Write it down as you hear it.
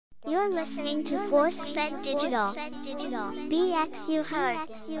You're listening to Force Fed Digital. BX you heard.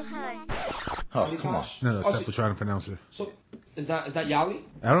 Oh, come on. No, stop for trying to pronounce it. So, is that Yali?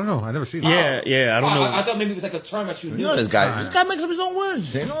 I don't know. I never seen it. Yeah, I don't know. I thought maybe it was like a term that you knew. You know this guy. This guy makes up his own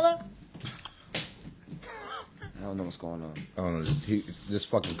words. You know that? I don't know what's going on. I don't know. This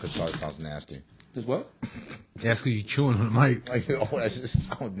fucking Qatar sounds nasty. This what? That's because you chewing on the mic. Like, oh, that just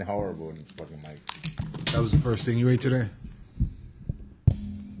sounds horrible in this fucking mic. That was the first thing you ate today?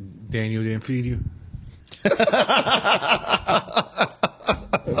 Daniel didn't feed you? I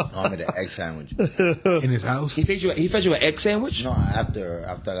made an egg sandwich. In his house? He fed you an egg sandwich? No, after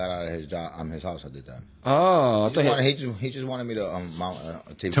I got out of his job, his house, I did that. Oh, He just wanted me to mount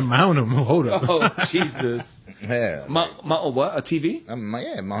a TV. To mount him? Hold up. Oh, Jesus. Yeah. Mount a what? A TV?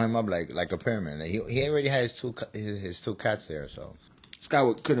 Mount him up like a pyramid. Like, he already had his two cats there, so. This guy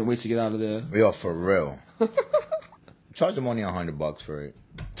couldn't wait to get out of there. Yo, for real. Charge him only $100 for it.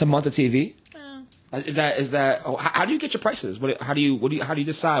 To mount the TV? Yeah. Is that? Oh, how do you get your prices? How do you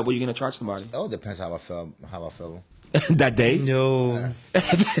decide what you're gonna charge somebody? Oh, it depends how I feel. That day? No.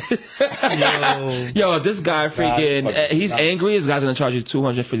 Yo, this guy freaking, he's angry. This guy's gonna charge you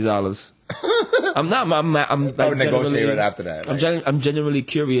 $250. I'm not. I'm like negotiate right after that. Like, I'm genuinely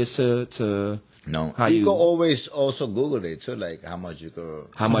curious to. No, how you could always also Google it too, like how much you could.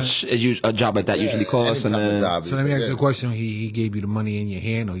 How much a job like that usually costs, and then. So let me ask you a question: He gave you the money in your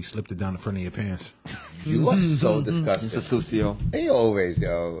hand, or he slipped it down the front of your pants? You are so disgusting. It's a sucio. He always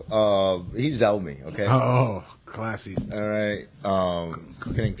he zelled me. Okay. Oh, classy. All right.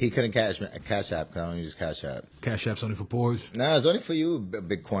 He couldn't cash app. I don't use Cash App. Cash App's only for boys. Nah, it's only for you,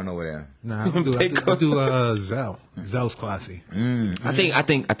 big corn over there. Nah, I do Zelle. Zelle's classy. I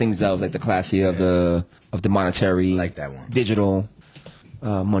think Zelle's like the classy of the monetary, I like that one. Digital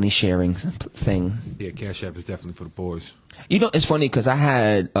money sharing thing. Yeah, Cash App is definitely for the boys. You know, it's funny because I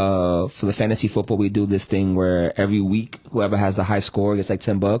had for the fantasy football, we do this thing where every week whoever has the high score gets like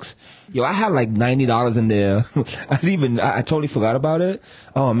 $10. Yo, I had like $90 in there. I totally forgot about it.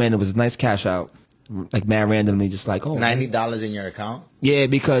 Oh man, it was a nice cash out. Like man, randomly, just like $90 in your account. Yeah,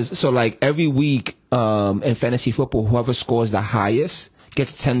 because so like every week in fantasy football, whoever scores the highest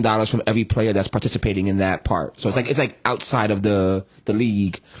gets $10 from every player that's participating in that part. So it's like outside of the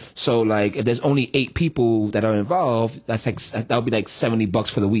league. So like if there's only 8 people that are involved, that would be like $70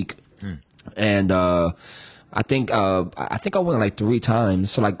 for the week. And I think I won like 3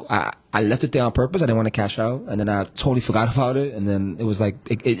 times. So like I left it there on purpose. I didn't want to cash out, and then I totally forgot about it. And then it was like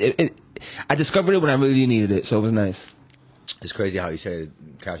I discovered it when I really needed it. So it was nice. It's crazy how you say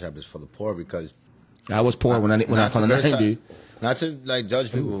Cash App is for the poor, because I was poor when I found out. Not to like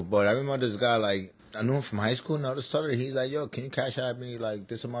judge people, but I remember this guy, like, I knew him from high school, and all of a sudden he's like, yo, can you Cash App me like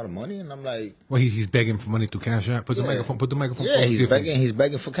this amount of money? And I'm like, well, he's begging for money through Cash App. Put the microphone. Yeah, he's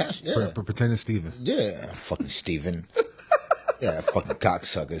begging for cash. Yeah, pretending Steven. Yeah, fucking Steven. Yeah, fucking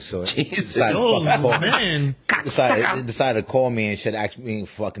cocksucker. So decided to call me and shit, ask me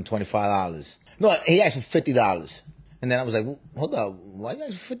fucking $25. No, he asked for $50. And then I was like, hold up, why you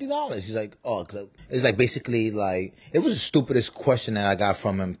ask for $50? He's like, oh, cause it's like basically like, it was the stupidest question that I got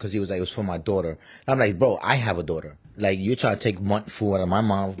from him, because he was like, it was for my daughter. And I'm like, bro, I have a daughter. Like, you're trying to take food out of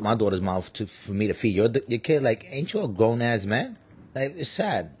my daughter's mouth for me to feed your kid. Like, ain't you a grown ass man? Like, it's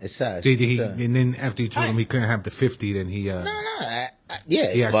sad. It's sad. And then after you told him he couldn't have the 50, then he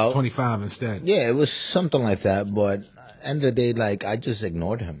he asked 25 instead. Yeah, it was something like that. But at the end of the day, like, I just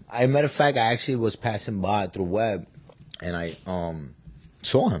ignored him. Matter of fact, I actually was passing by through web, and I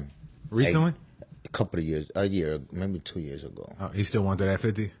saw him recently. Like, a year, maybe 2 years ago. Oh, he still wanted that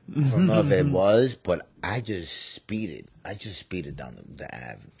 50? I don't know if it was, but I just speeded. Down the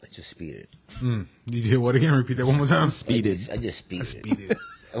Ave. I just speeded. You did what again? Repeat that one more time. Speeded. I just speeded.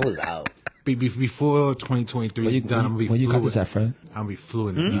 It was out. Before 2023 is done, I'm gonna be fluid. Where you got this at, Fred? I'll be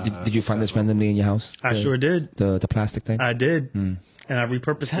fluid. Did you find this randomly in your house? I sure did. The plastic thing? I did. And I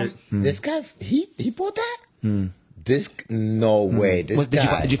repurposed it. This guy, he bought that? No way. This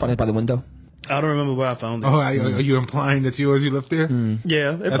guy. Did you find it by the window? I don't remember where I found it. Oh, are you implying that's yours? You left there?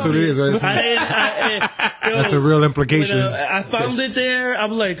 Yeah, that's what it is, right? That's a real implication. When, I found it there.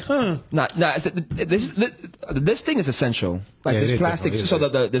 I'm like, huh? This thing is essential. Like this plastic. So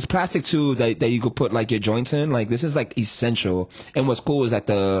this plastic tube that you could put like your joints in. Like this is like essential. And what's cool is that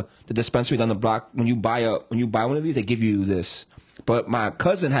the dispensary down the block, when you buy one of these, they give you this. But my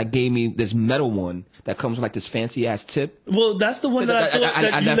cousin had gave me this metal one that comes with like this fancy ass tip. Well, that's the one that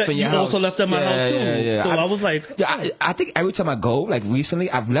I thought you also left at my house too. Yeah. So I was like, I think every time I go, like recently,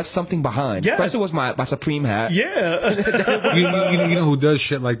 I've left something behind. Yes. First, it was my Supreme hat. Yeah. you know who does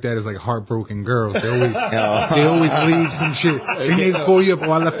shit like that is like heartbroken girls. They always leave some shit. And they call you up,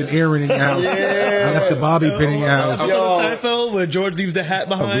 I left an earring in your house. Yeah. I left the bobby pin in your house. I saw the Seinfeld where George leaves the hat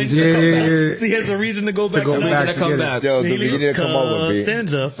behind. Yeah. So he has a reason to go back. To come back. Yo, dude, you need to come over, B.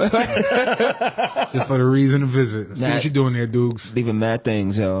 Stanza. Just for the reason to visit. See what you doing there, Doogs. Leaving mad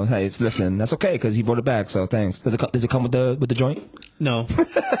things, yo. Hey, listen, that's okay because he brought it back. So thanks. Does it come with the joint? No.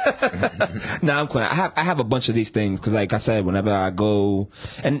 Nah, I'm quitting. I have a bunch of these things because, like I said, whenever I go,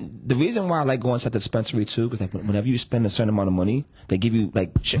 and the reason why I like going to the dispensary too, because like whenever you spend a certain amount of money, they give you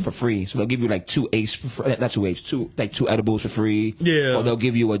like shit for free. So they'll give you like two edibles for free. Yeah. Or they'll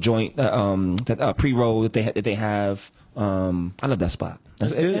give you a joint, that pre-roll that they have. I love that spot.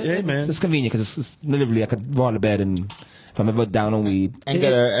 Man. It's convenient because it's literally I could roll out of bed and if I'm ever down on weed and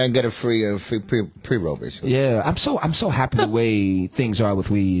get a free pre-roll basically. Yeah, I'm so happy the way things are with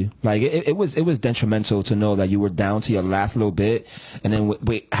weed. Like it was detrimental to know that you were down to your last little bit and then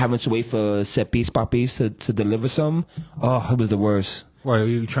having to wait for Sepis Papis to deliver some. Oh, it was the worst. What, are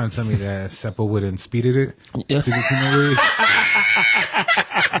you trying to tell me that Seppo went and speeded it? Yeah. To get to know weed?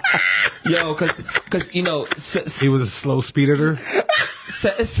 Yo, cause you know he was a slow speeder. I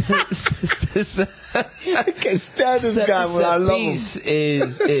can't stand this guy when I love him.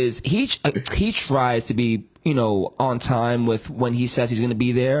 Is he tries to be, you know, on time with when he says he's going to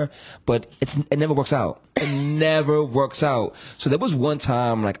be there, but it never works out. It never works out. So there was one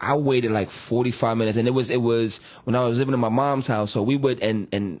time, like I waited like 45 minutes, and it was when I was living in my mom's house. So we would, and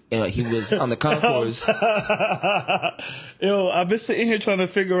you know, he was on the concourse. Yo, I've been sitting here trying to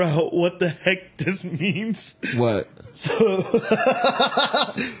figure out what the heck this means. What? So,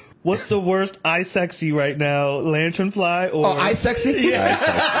 what's the worst eye sexy right now? Lanternfly or eye sexy?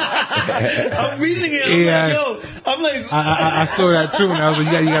 Yeah. I'm reading it. I'm like, I saw that too, and I was like,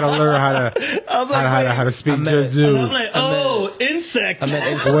 you gotta learn how to speak Just Doog. I'm like, insect.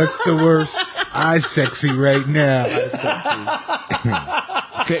 What's the worst eye sexy right now?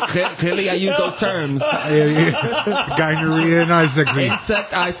 Clearly, I use those terms. Yeah. Gonorrhea and eye sexy.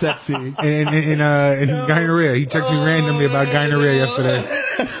 Insect eye sexy. And gonorrhea. He texted me randomly about gonorrhea yesterday.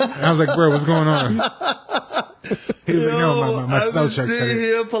 And I was like, bro, what's going on? He was like, no, my spell check said it. I've been sitting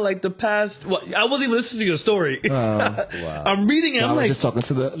here for like the past. Well, I wasn't even listening to your story. Wow. I'm reading it. I'm like, just talking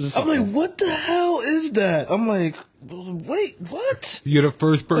to the. I'm like, what the hell is that? I'm like, wait, what? You're the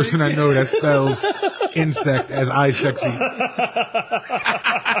first person I know that spells insect as eye sexy.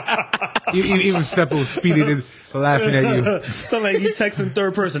 Even Seppo speeded it, laughing at you. So like he texts in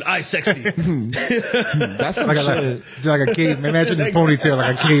third person, eye sexy. That's some shit. Just like a caveman. Imagine this ponytail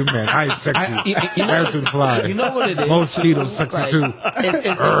like a caveman. Eye sexy. Lanternfly. You know what it is? Mosquitoes sexy too.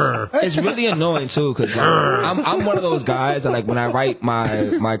 It's really annoying too because I'm one of those guys that like when I write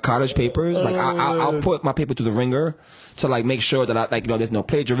my college papers, like I'll put my paper through the ringer to like make sure that I like, you know, there's no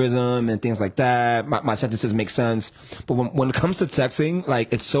plagiarism and things like that. My sentences make sense. But when it comes to texting,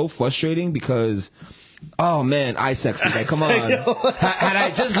 like it's so frustrating because, oh man, eye sexy. Like, come on. Had I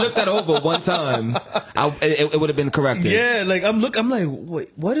just looked that over one time, it would have been corrected. Yeah, like I'm like,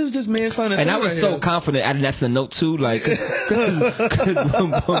 wait, what is this man trying to say? And I was so confident adding that to the note too, like, cause he was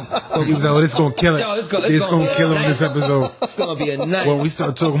like, oh, this is gonna kill it. This is gonna kill him in this episode. It's gonna be a nice. When we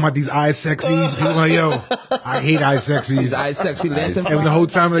start talking about these eye sexies, people are like, yo, I hate eye sexies. These eye sexy lantern. And the whole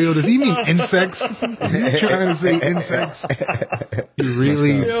time, like, yo, does he mean insects? Is he trying to say insects? You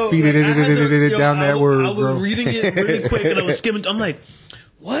really speeded it down that word, I was reading it really quick and I was skimming. I'm like,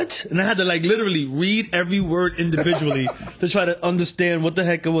 what? And I had to like literally read every word individually to try to understand what the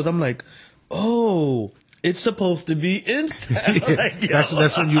heck it was. I'm like, oh, it's supposed to be insect. Yeah, like,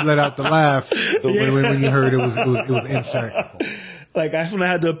 that's when you let out the laugh when you heard it was insect. Like that's when I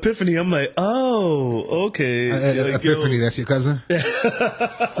had the epiphany. I'm like, oh, okay. Like, epiphany, that's your cousin?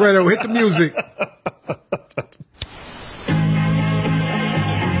 Fredo, hit the music.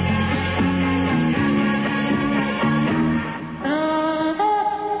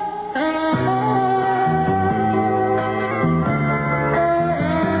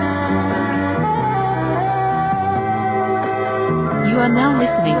 You are now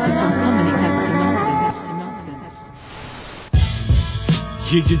listening to From Commonsense to Nonsense.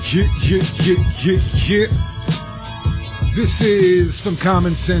 Yeah. This is From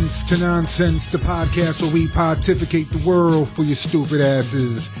Common Sense to Nonsense, the podcast where we pontificate the world for your stupid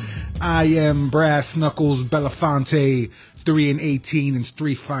asses. I am Brass Knuckles Belafonte, 3-18 in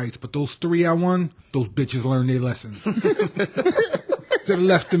street fights. But those 3 I won, those bitches learned their lesson. To the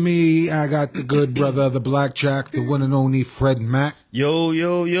left of me, I got the good brother, the blackjack, the one and only Fred Mack. Yo,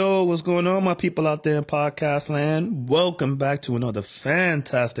 yo, yo, what's going on, my people out there in podcast land? Welcome back to another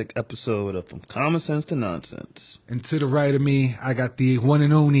fantastic episode of From Commonsense to Nonsense. And to the right of me, I got the one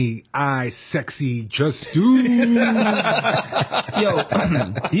and only sexy Just Doog. Yo,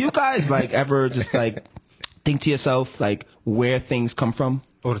 do you guys like ever just like think to yourself like where things come from?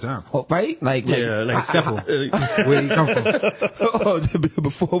 All the time. Oh, right? Like Simple. Where do you come from?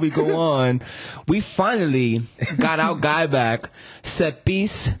 Before we go on, we finally got our guy back.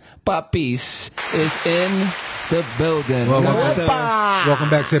 Cepis Papis is in the building. Welcome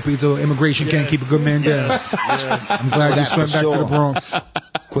back, Cepito. Immigration can't keep a good man down. I'm glad you swam back to the Bronx.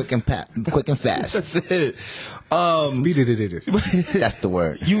 Quick and fast. That's it. Speeded it. That's the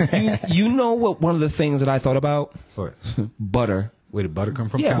word. You know what? One of the things that I thought about What? butter. Where did butter come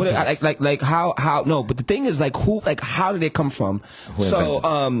from? Yeah, like how no, but the thing is like how did it come from?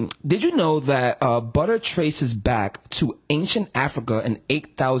 So did you know that butter traces back to ancient Africa in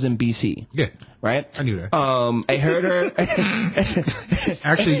 8000 BC? Yeah. Right? I knew that. I heard her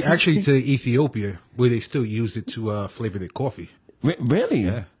Actually to Ethiopia, where they still use it to flavor their coffee. Really?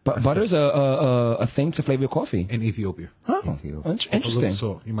 Yeah. But butter's a thing to flavor your coffee. In Ethiopia. Oh, Ethiopia. A little interesting.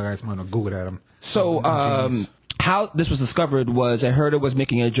 salt. You guys might not Google that. So, how this was discovered was a herder was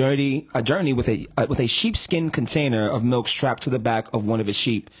making a journey with a sheepskin container of milk strapped to the back of one of his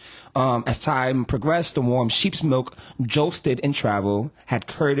sheep. As time progressed, the warm sheep's milk, jolted in travel, had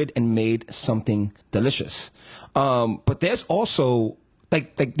curded and made something delicious. But there's also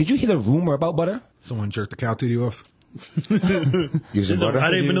like, did you hear the rumor about butter? Someone jerked the cow titty off. Using butter? I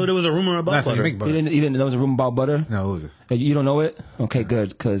didn't even know there was a rumor about Last time you butter. make butter. You didn't know there was a rumor about butter? No, what was it? You don't know it? Okay, good,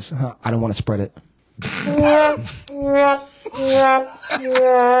 because I don't want to spread it. Yo,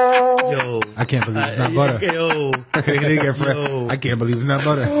 I can't believe it's not butter. Yo, I can't believe it's not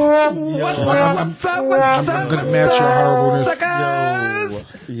butter. What's I'm gonna match your horribleness.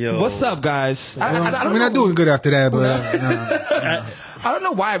 yo. What's up, guys? We're not doing good after that, but I don't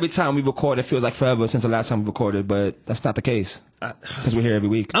know why every time we record it feels like forever since the last time we recorded, but that's not the case because we're here every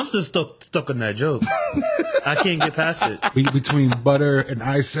week. I'm still stuck on that joke. I can't get past it. between butter and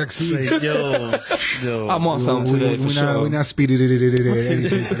sexy, Like, yo. I'm on something today for sure. we're not speeding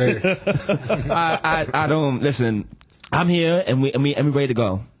anything today. I don't listen. I'm here and we ready to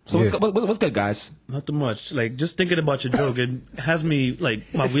go. So Yeah. what's good, guys? Not too much. Like, just thinking about your joke, it has me,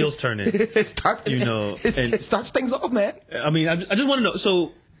 like, my wheels turning. It starts things off, man. I mean, I just want to know.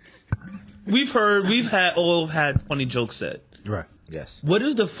 So, we've all had funny jokes said. Right. Yes. What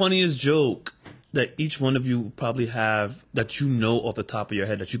is the funniest joke that each one of you probably have that you know off the top of your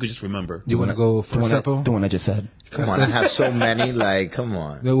head that you could just remember? You want to go for Seppo? The one I just said. Come on, I have so many. Like, come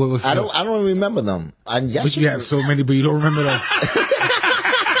on. No, what's I good? don't remember them. But you have so many, but you don't remember them.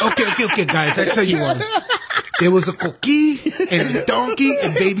 Okay, guys. I tell you one. There was a coquille and a donkey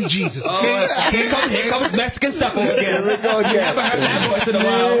and baby Jesus. Okay? Here comes Mexican supper again. Here we go again. I haven't heard that voice in a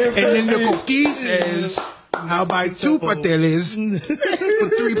while. And then the coquille says, "I'll buy 2 pateles for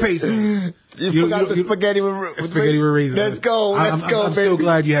 3 pesos." You forgot the spaghetti with raisins. Let's go, I'm baby. still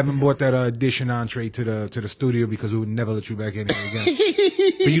glad you haven't bought that dish and entree to the studio because we would never let you back in here again.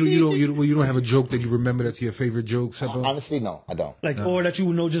 But you don't have a joke that you remember that's your favorite joke, Seppo? Honestly, no, I don't. Like, or that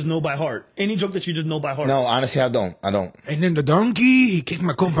you just know by heart. Any joke that you just know by heart. No, honestly, I don't. And then the donkey, he kicked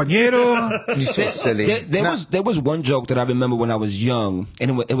my compañero. You're so silly. There was one joke that I remember when I was young,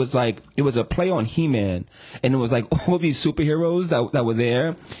 and it was a play on He-Man, and it was like all these superheroes that were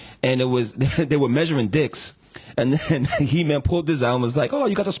there, and they were measuring dicks. And then He-Man pulled this out and was like, "Oh,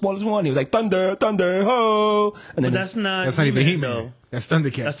 you got the smallest one." He was like, "Thunder, thunder, ho!" And then But that's not even He-Man, He-Man. though. That's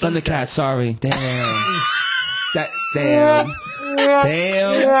Thundercat. Thundercat. Sorry, damn.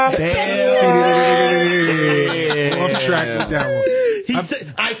 Off track with that one.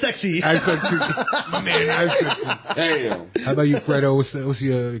 I sexy. I sexy. My man, I sexy. Damn. How about you, Fredo? What's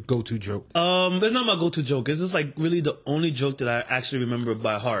your go-to joke? It's not my go-to joke. It's just like really the only joke that I actually remember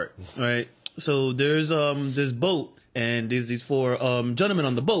by heart. Right. So there's this boat and there's these 4 gentlemen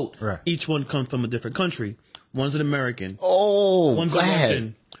on the boat. Right. Each one comes from a different country. One's an American. Oh, One's go a ahead.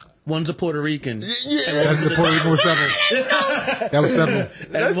 Russian. One's a Puerto Rican. That's the Puerto Rican was 7. That was 7.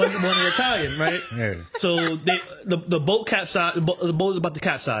 And one an Italian, right? Yeah. So the boat capsized. The boat is about to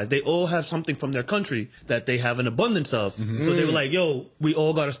capsize. They all have something from their country that they have an abundance of. So they were like, "Yo, we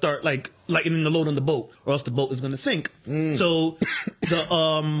all got to start like lightening the load on the boat, or else the boat is gonna sink." So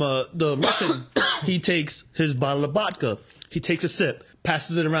the Russian, he takes his bottle of vodka. He takes a sip,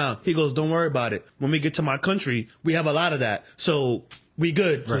 passes it around. He goes, don't worry about it. When we get to my country, we have a lot of that. So we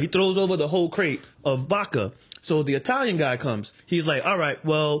good. So he throws over the whole crate of vodka. So the Italian guy comes. He's like, all right,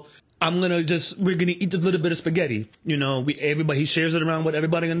 well, we're gonna eat this little bit of spaghetti. You know, he shares it around with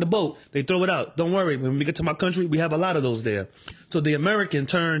everybody on the boat. They throw it out. Don't worry. When we get to my country, we have a lot of those there. So the American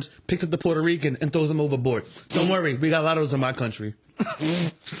turns, picks up the Puerto Rican, and throws him overboard. Don't worry. We got a lot of those in my country.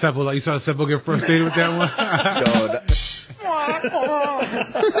 Seppo, like you saw Seppo get frustrated with that one. All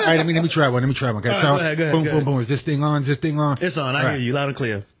right, let me try one. Okay, Go ahead. Boom, boom. Is this thing on? It's on. I hear you loud and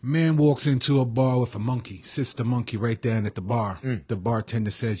clear. Man walks into a bar with a monkey. Sits the monkey right down at the bar. The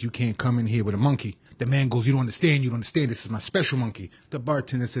bartender says, you can't come in here with a monkey. The man goes, you don't understand. This is my special monkey. The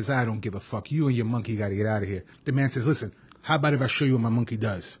bartender says, I don't give a fuck. You and your monkey got to get out of here. The man says, listen, how about if I show you what my monkey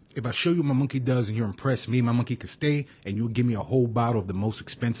does? If I show you what my monkey does and you're impressed, me and my monkey can stay, and you give me a whole bottle of the most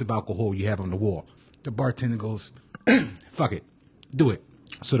expensive alcohol you have on the wall. The bartender goes, fuck it, do it.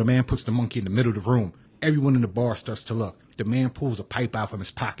 So the man puts the monkey in the middle of the room. Everyone in the bar starts to look. The man pulls a pipe out from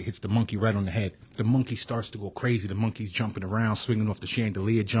his pocket, hits the monkey right on the head. The monkey starts to go crazy. The monkey's jumping around, swinging off the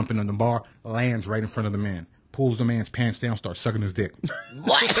chandelier, jumping on the bar, lands right in front of the man. Pulls the man's pants down, starts sucking his dick.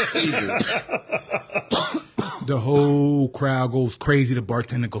 What? The whole crowd goes crazy. The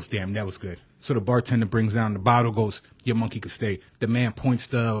bartender goes, damn, that was good. So the bartender brings down the bottle, goes, your monkey could stay. The man points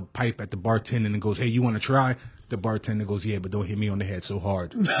the pipe at the bartender and goes, hey, you want to try? The bartender goes, yeah, but don't hit me on the head so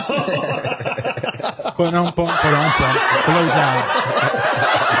hard.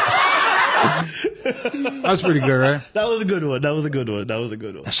 That's pretty good, right? That was a good one.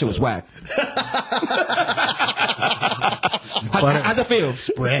 That shit was whack. How's it feel?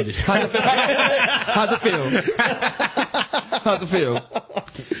 Spread it. How's it feel?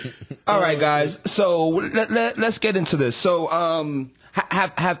 All right, guys. So let's get into this. So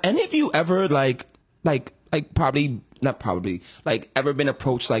have any of you ever ever been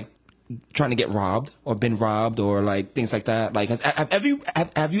approached like trying to get robbed or been robbed or like things like that? Like have you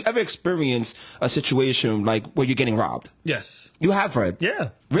ever experienced a situation like where you're getting robbed? Yes. You have, Fred? Yeah.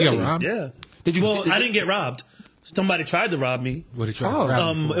 Really? Yeah. Did you? Well, I didn't get robbed. Somebody tried to rob me. What did you try to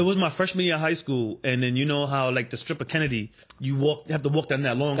grab me for? It was my freshman year of high school, and then you know how like the strip of Kennedy, you have to walk down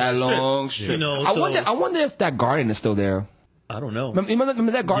that long strip. You know, I wonder if that garden is still there. I don't know.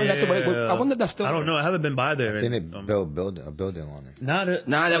 Remember that garden? Yeah. I wonder if that's still. I don't know. I haven't been by there. Then they built a building on it.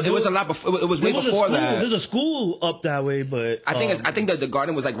 It was a lot before. It was way before that. There's a school up that way, but I think that the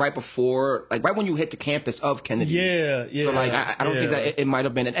garden was like right before, like right when you hit the campus of Kennedy. Yeah. So like I don't think that it might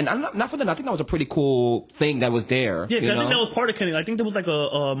have been, and I'm not for that. I think that was a pretty cool thing that was there. Yeah, I think that was part of Kennedy. I think there was like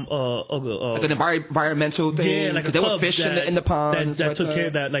like an environmental thing. Yeah, like a they were club fishing in the pond. that took care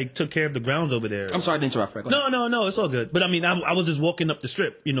of that. Like took care of the grounds over there. I'm sorry to interrupt, Frank. No, it's all good. But I mean, I was just walking up the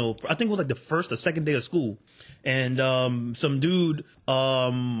strip, you know, I think it was like the first or second day of school. And some dude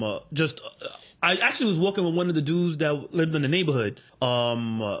I actually was walking with one of the dudes that lived in the neighborhood.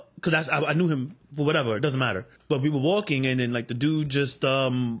 Because I knew him for whatever, it doesn't matter. But we were walking and then like the dude just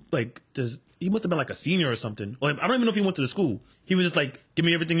he must have been like a senior or something. Or I don't even know if he went to the school. He was just like, give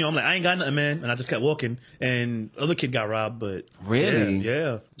me everything. I'm like, I ain't got nothing, man. And I just kept walking. And other kid got robbed, but really?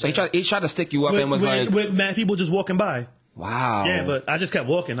 Yeah. So he tried to stick you up and was with mad people just walking by. Wow. Yeah, but I just kept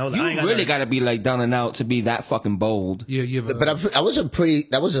walking. I was like, I ain't got really nothing. got to be like down and out to be that fucking bold. Yeah. But that was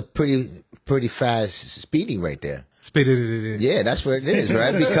a pretty fast speeding right there. Yeah, that's where it is,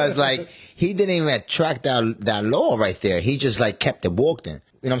 right? Because like he didn't even attract that law right there. He just like kept it walking.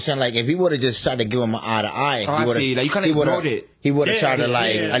 You know what I'm saying? Like if he would have just started to give him an eye to eye, I see. Like, you kind of ignored it. He would have tried to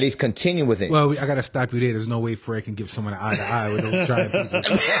at least continue with it. Well, I gotta stop you there. There's no way Fred can give someone an eye to eye with those giant people.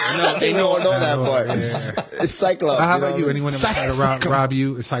 They don't know that part. Yeah. It's Cyclops. How about you? Anyone ever try to rob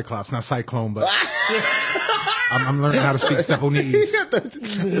you? It's Cyclops, not Cyclone, but I'm learning how to speak Steponese. I'm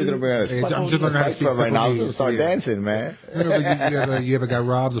just learning how to speak Steponese. Right now, I'm gonna start dancing, man. You ever got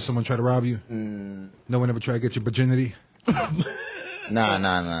robbed or someone tried to rob you? No one ever tried to get your virginity?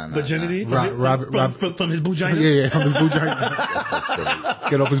 Nah. Virginity? From his vagina? Yeah, from his vagina.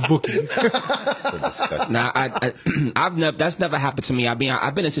 Get off his bookie. Nah, that's never happened to me. I've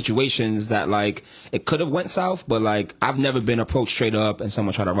been in situations that like it could have went south, but like I've never been approached straight up and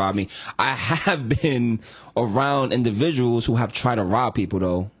someone tried to rob me. I have been around individuals who have tried to rob people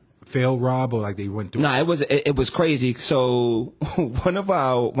though. Fail rob or like they went through? Nah, it was crazy. So one of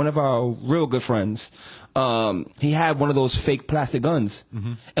our real good friends, he had one of those fake plastic guns,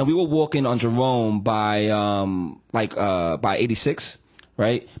 and we were walking on Jerome by 86,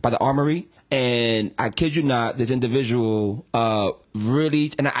 right by the Armory, and I kid you not, this individual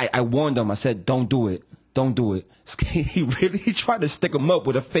really, and I warned him. I said, don't do it. don't do it. He really tried to stick him up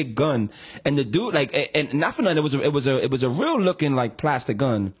with a fake gun, and the dude like, and not for nothing, it was a real looking like plastic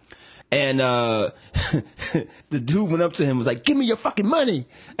gun. And the dude went up to him, was like, "Give me your fucking money."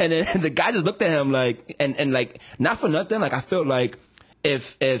 And then the guy just looked at him like, and like, not for nothing, like I felt like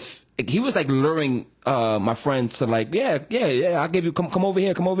if he was like luring my friend to like, yeah, I'll give you, come over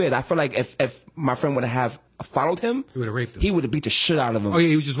here. I feel like if my friend would have followed him, He would have raped him. he would have beat the shit out of him. Oh yeah,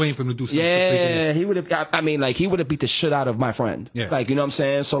 he was just waiting for him to do something. Yeah, he would have. I mean, like he would have beat the shit out of my friend. Yeah. Like, you know what I'm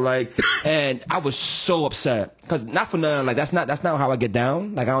saying? So like, and I was so upset because not for nothing. Like that's not how I get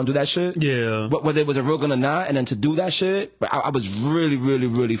down. Like I don't do that shit. Yeah. But whether it was a real gun or not, and then to do that shit, I was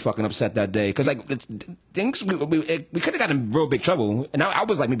really fucking upset that day because like things we could have gotten in real big trouble. And I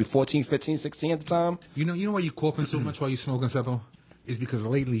was like maybe 14, 15, 16 at the time. You know why you coughing so much while you smoking, Seppo? Is because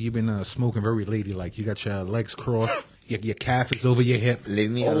lately you've been smoking very ladylike. You got your legs crossed, your calf is over your hip.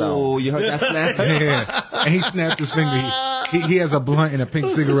 Leave me alone. Oh, you heard that snap? Yeah, and he snapped his finger. He has a blunt and a pink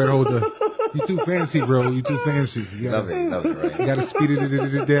cigarette holder. You too fancy, bro. You too fancy. Love it, right? You gotta speed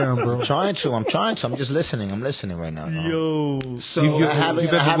it down, bro. I'm trying to. I'm just listening. I'm listening right now. Yo. So You I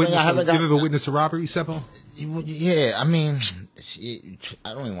haven't ever witnessed a robbery, Seppo? Yeah, I mean,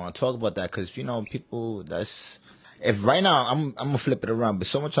 I don't even want to talk about that because people. If right now I'm gonna flip it around, but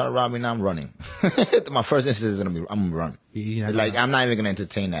someone try to rob me now, I'm running. My first instinct is I'm gonna run. I'm not even gonna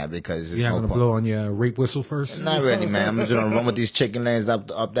entertain that because You're not gonna blow on your rape whistle first? Not really, man. I'm just gonna run with these chicken legs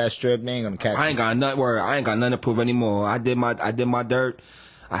up that strip. They ain't gonna catch me. I ain't got nothing to prove anymore. I did my dirt.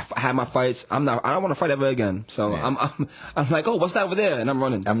 I had my fights. I don't want to fight ever again. So yeah. I'm like, oh, what's that over there? And I'm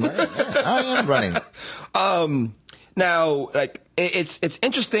running. I'm running. I am running. Now, like, it's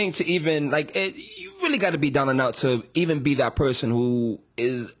interesting to even, like, you really got to be down and out to even be that person who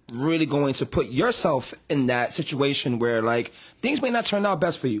is really going to put yourself in that situation where, like, things may not turn out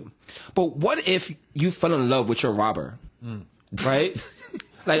best for you. But what if you fell in love with your robber, right?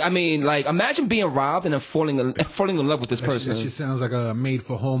 Like, I mean, like, imagine being robbed and then falling in love with this person. That shit sounds like a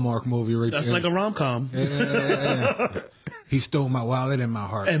made-for-Hallmark movie right That's there. like a rom-com. Yeah. He stole my wallet and my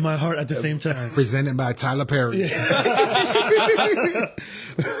heart. And my heart at the same time. Presented by Tyler Perry.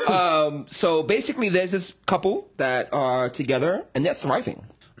 So basically, there's this couple that are together and they're thriving.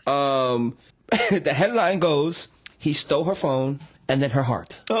 The headline goes, he stole her phone and then her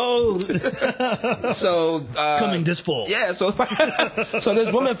heart. Oh. So coming this fall. Yeah. So so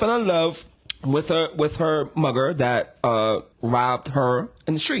this woman fell in love with her mugger that robbed her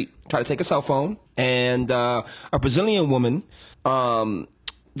in the street, tried to take a cell phone, and a Brazilian woman. The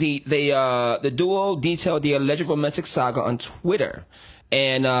duo detailed the alleged romantic saga on Twitter,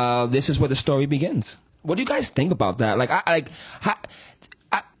 and this is where the story begins. What do you guys think about that?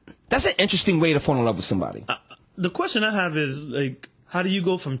 That's an interesting way to fall in love with somebody. The question I have is, like, how do you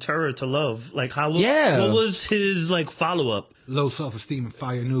go from terror to love? Like, what was his, like, follow-up? Low self-esteem and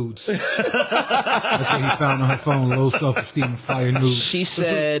fire nudes. That's what he found on her phone, low self-esteem and fire nudes. She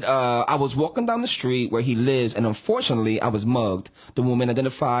said, I was walking down the street where he lives, and unfortunately, I was mugged. The woman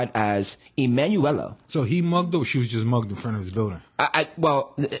identified as Emanuela. So he mugged her, or she was just mugged in front of his building?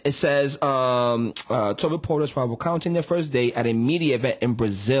 Well, it says, 12 reporters were recounting their first date at a media event in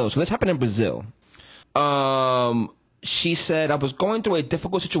Brazil. So this happened in Brazil. She said, I was going through a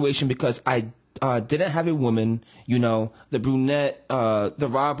difficult situation because I didn't have a woman, the brunette, the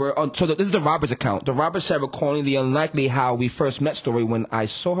robber. This is the robber's account. The robber said, recalling the unlikely how we first met story, when I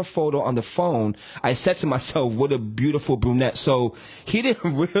saw her photo on the phone, I said to myself, what a beautiful brunette. So he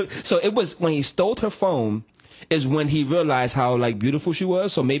didn't so it was when he stole her phone is when he realized how, like, beautiful she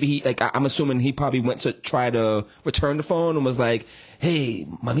was. So maybe he, like, I'm assuming he probably went to try to return the phone and was like, hey,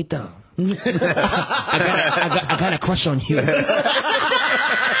 mamita, I got a crush on you.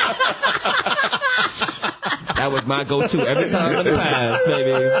 That was my go-to every time in the past,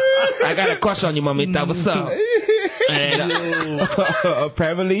 baby. I got a crush on you, mamita. What's up? And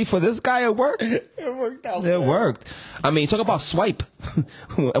apparently for this guy, it worked. It worked out. It worked. I mean, talk about swipe. And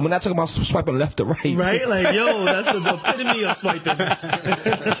we're not talking about swiping left to right. Right? Like, yo, that's the epitome of swiping.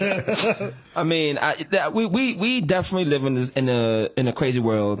 I mean, we definitely live in a crazy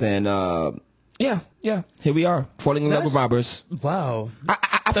world, and yeah, here we are, falling in love with robbers. Wow.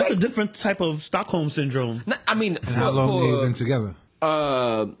 That's a different type of Stockholm syndrome. I mean, and how long they've been together?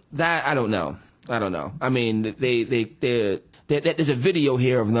 That I don't know. I mean, there's a video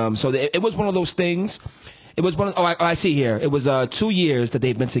here of them. So it was one of those things. It was I see here. It was 2 years that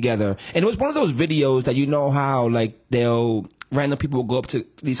they've been together, and it was one of those videos that, how, like, random people will go up to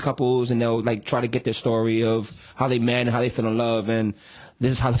these couples and they'll, like, try to get their story of how they met and how they fell in love, and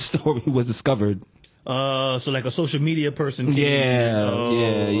this is how the story was discovered. So like a social media person. Yeah,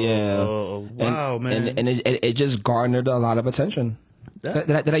 Wow, man. And it just garnered a lot of attention.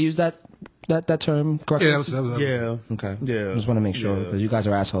 Did I use that term correctly? Yeah, that was Yeah. Okay. Yeah. I just want to make sure Yeah. because you guys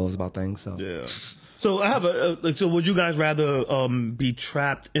are assholes about things. So Yeah. So I have so would you guys rather be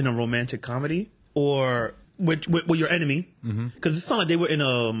trapped in a romantic comedy or with your enemy? Because it sounds like they were in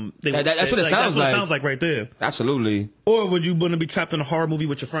that's what it sounds like. It sounds like right there. absolutely. Or would you want to be trapped in a horror movie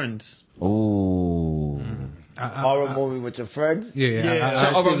with your friends? Oh. Horror movie with your friends.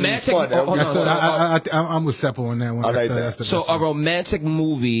 Yeah. So a romantic. I'm with Seppo on that one. I like That's the So best a one. romantic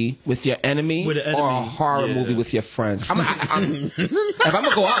movie with your enemy, With an or a enemy, horror yeah. movie with your friends? If I'm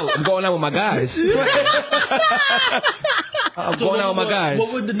gonna go out, I'm going out with my guys. I'm So going out with my guys.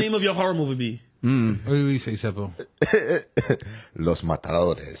 What would the name of your horror movie be? What do you say, Seppo? Los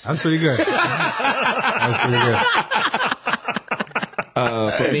Matadores. That's pretty good. That's pretty good.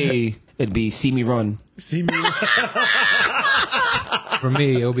 For me, it'd be See Me Run. See me. For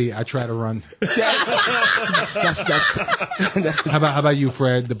me, it'll be I Try to Run. That's How about you,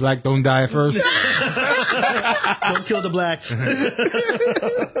 Fred? The black don't die at first. Don't kill the blacks.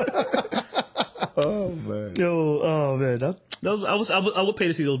 Oh man. Oh man, that was I would pay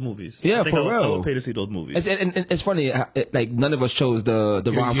to see those movies. Yeah, I think for I real. would pay to see those movies. it's funny. Like none of us chose the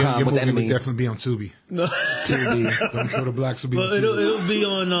rom Your com with the movie would enemy. definitely be on Tubi. No. Don't Kill the Blacks will be on But Tubi. it'll be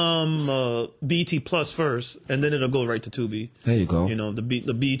on BT Plus first, and then it'll go right to Tubi. There you go. You know the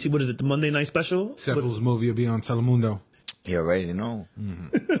BT. What is it? The Monday night special. Seppo's movie will be on Telemundo. You already know.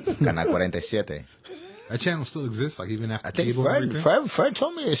 Canal 47. That channel still exists, like even after I think cable and everything. Fred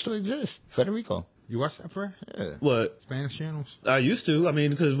told me it still exists. Federico. You watch that, Fred? What? Spanish channels? I used to. I mean,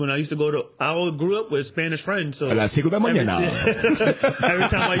 because when I used to I grew up with Spanish friends. So A las 5 de la mañana. every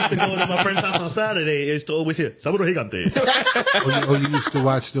time I used to go to my friend's house on Saturday, it's to always hear Sábado Gigante. Or you used to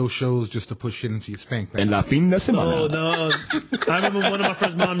watch those shows just to push shit into your spank bank? En la fin de semana. Oh no! I remember one of my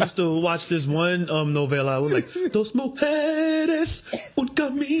friends' mom used to watch this one novela. It was like Dos mujeres un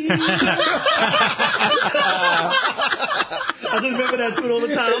camino. I just remember that tune all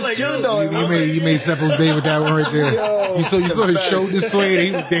the time. I'm like, yo, You made Seppo's day with that one right there. You saw his shoulder sway and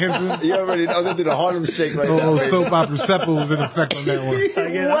he was dancing. You already know they did a Harlem Shake right Oh, now. soap opera Seppo was in effect on that one. Like,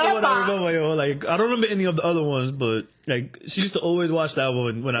 yeah, that's the one I remember. Yo. Like, I don't remember any of the other ones, but like, she used to always watch that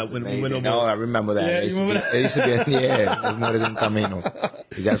one when we went over. No, I remember that. Yeah, it, you used remember to be, it used to be, yeah, it's more than Camino.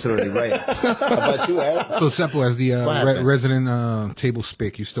 He's absolutely right. How about you, Ed? So Seppo, as the What happened? resident table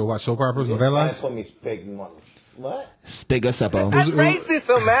spick, you still watch soap operas, novelas? Put me big mother. What? Big up, Seppo. That's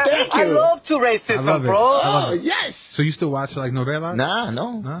racism, man. Thank I you. love to racism, I love it. bro. Oh, yes. So you still watch like novelas? Nah,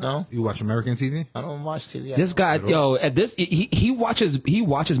 no. You watch American TV? I don't watch TV. This guy, yo, at this he watches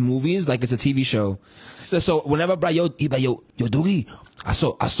movies like it's a TV show. So whenever yo Doogie, I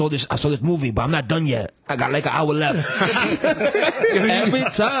saw this movie, but I'm not done yet. I got like an hour left. Every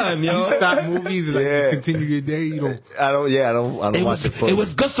time, yo. You stop movies and like just continue your day. You don't. I don't watch it. It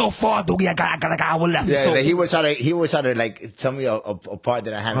was good so far, Doogie. I got like an hour left. Yeah, So- like, he was trying to like tell me a part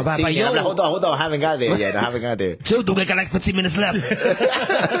that I haven't But seen. yo- I'm like, hold on, I haven't got there yet. Chill, Doogie. I got like 15 minutes left.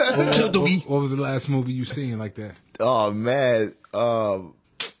 Chill, Doogie. What was the last movie you seen like that? Oh man,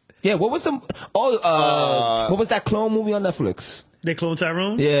 Yeah, what was what was that clone movie on Netflix? They clone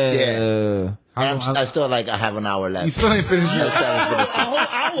Tyrone. Yeah. I still like I have an hour left. You still ain't finished I yet. still haven't finished A whole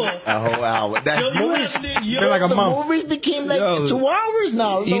hour. a whole hour. That's Yo, you movies. have to- yo, Been like a The month. movies became like Yo. 2 hours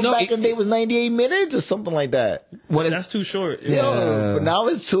now. You know, back in the day it was 98 minutes or something like that. What is That's too short. Yo, but now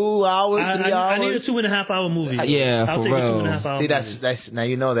it's 2 hours, 3 I need a hours. 2.5 hour movie. Yeah, I'll for take real. a 2.5 hour. See, that's now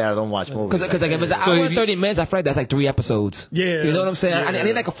you know that I don't watch movies. Because like if it's an So hour if and you- 30 minutes, I feel like that's like 3 episodes. Yeah. You know what I'm saying? I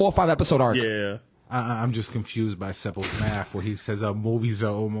need like a 4 or 5 episode arc. Yeah. I'm just confused by Seppo's math where he says movies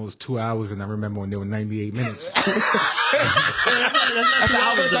are almost 2 hours, and I remember when they were 98 minutes. That's an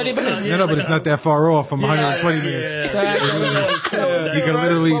hour and 30 minutes. No, but it's not that far off from 120 minutes. You can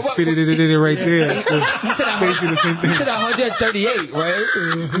literally spit it in right there. It's basically the same You thing. said 138, right?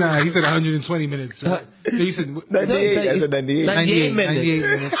 Nah, he said 120 minutes. He said 98. I said 98. 98 minutes. 98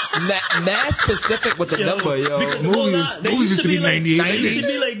 minutes. Math specific with the number, yo. Movies used to be 98 They used minutes.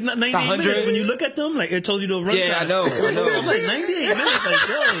 to be like 98 100. minutes. When you look at them, like it tells you the runtime. Yeah, I know. I'm like 98 minutes. Like,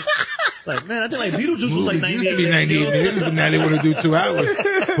 yo. Like, man, I think like Beetlejuice was like Movies 98 used to be 98 minutes, but now they want to do 2 hours.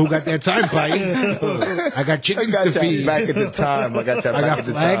 Who got that time pipe? I got I chickens got to you feed. back at the time. I got you I back got at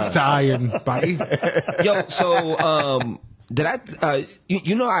the flags time. to iron, buddy. Yo, so did I?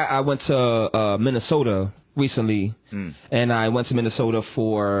 You know, I went to Minnesota recently, and I went to Minnesota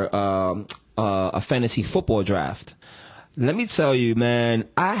for a fantasy football draft. Let me tell you, man,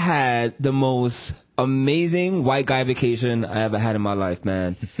 I had the most amazing white guy vacation I ever had in my life,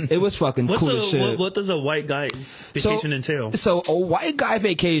 man. It was fucking cool as shit. What does a white guy vacation entail? So a white guy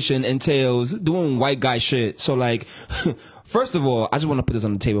vacation entails doing white guy shit. So like, first of all, I just want to put this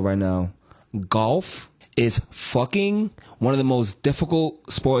on the table right now. Golf is fucking one of the most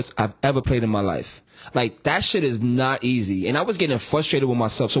difficult sports I've ever played in my life. Like, that shit is not easy. And I was getting frustrated with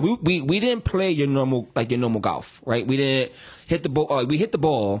myself. So we didn't play your normal golf, right? We didn't hit the ball. We hit the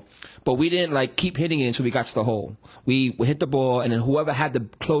ball, but we didn't like keep hitting it until we got to the hole. We hit the ball, and then whoever had the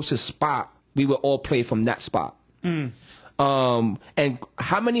closest spot, we would all play from that spot. And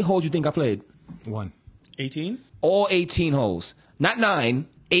how many holes you think I played? 1. 18? All 18 holes. Not 9,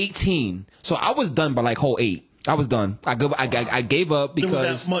 18. So I was done by like hole 8. I was done. I gave up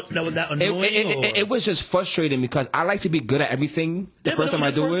because that was that annoying. It was just frustrating because I like to be good at everything the first time I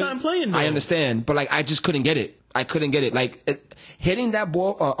do it. I understand, but like I just couldn't get it. I couldn't get it. Like hitting that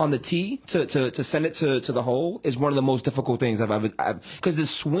ball on the tee to send it to the hole is one of the most difficult things I've ever. Because the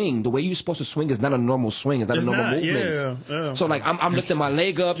swing, the way you're supposed to swing, is not a normal swing. It's not a normal movement. Yeah. So like I'm lifting my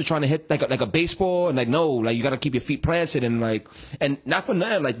leg up to trying to hit like a baseball, and like no, like you got to keep your feet planted and not for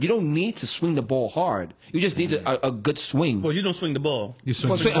nothing. Like you don't need to swing the ball hard. You just need a good swing. Well, you don't swing the ball. You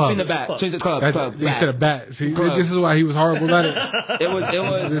swing Swing the bat. Swing the club. He said a bat. See, this is why he was horrible at it. It was.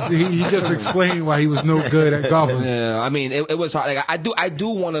 He just explained why he was no good at golfing. Yeah, I mean, it was hard. Like I do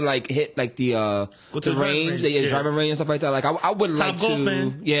want to like hit like the range, the driving range and stuff like that. Like I would like Top Golf, to.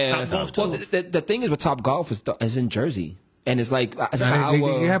 man. Yeah. Top Golf, well, the thing is with Top Golf is in Jersey. And it's like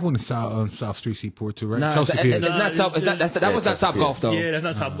They have one in South Street Seaport too, right? Nah, Chelsea Piers. that was not Top Golf though. Yeah, that's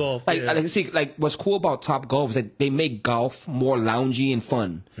not Top Golf. Like what's cool about Top Golf is that they make golf more loungy and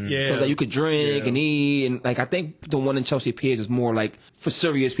fun. Yeah. So that you could drink and eat, and like I think the one in Chelsea Piers is more like for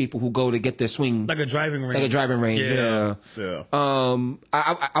serious people who go to get their swing. Like a driving range. Like a driving range. Yeah.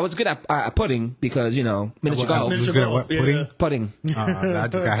 I was good at putting because miniature golf. Was good at what? Yeah. Putting. I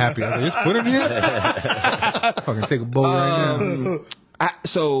just got happy. I was like, "Just put him here." Fucking take a bowl right now.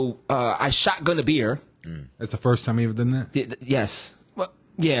 I shotgun a beer. That's the first time you ever done that. Yes. Well,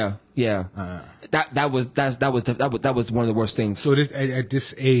 yeah. That was one of the worst things. So at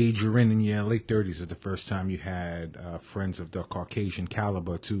this age, you're in your late 30s, is the first time you had friends of the Caucasian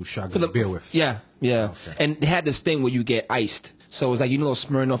caliber to shotgun a beer with. Yeah. Okay. And they had this thing where you get iced. So it was like those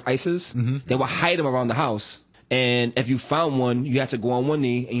Smirnoff ices. Mm-hmm. They would hide them around the house, and if you found one, you had to go on one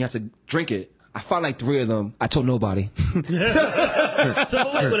knee and you had to drink it. I found like 3 of them. I told nobody. So what do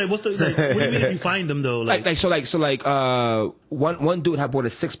you mean if you find them though? One dude had bought a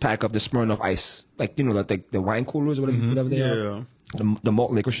 6-pack of the Smirnoff Ice, like the wine coolers or whatever they are. The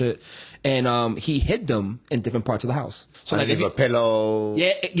malt liquor shit, and he hid them in different parts of the house. So like a pillow,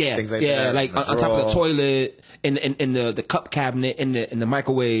 things like that. Like on top of the toilet, in the cup cabinet, in the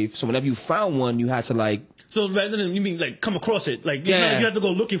microwave. So whenever you found one, you had to like. So rather than you mean like come across it, like you have to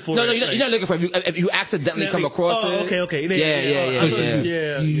go looking for it. No, you're not looking for it. If you accidentally come acroose it. Okay.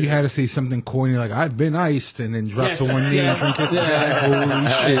 Yeah. You had to say something corny like "I've been iced" and then drop to one knee and drink it.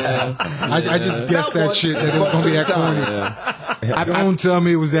 Holy shit! I just guessed that shit that it was gonna be that corny. Don't tell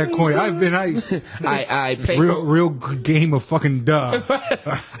me it was that corny. I've been iced. I played real game of fucking duh.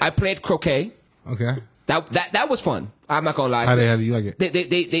 I played croquet. Okay. That was fun. I'm not gonna lie. How do you like it?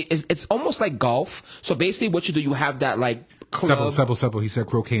 It's almost like golf. So basically, what you do, you have that like club. Simple. He said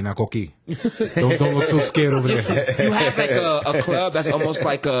croquet, not coquille. Don't look so scared over there. You have like a club that's almost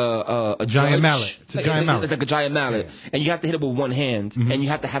like a giant mallet. It's a giant mallet. It's like a giant mallet, and you have to hit it with one hand, and you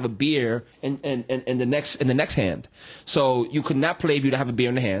have to have a beer in the next hand. So you could not play if you don't have a beer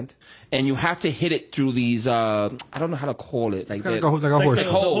in the hand, and you have to hit it through these. I don't know how to call it. Like a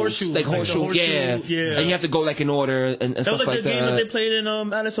horseshoe. Like horseshoe. Yeah. And you have to go like in order and stuff like that. That was like the game that they played in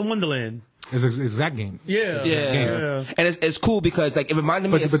Alice in Wonderland. It's that game. Yeah. And it's cool because like it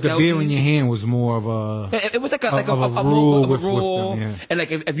reminded me of but the beer in your hand was more of a. It was like a rule. With them, and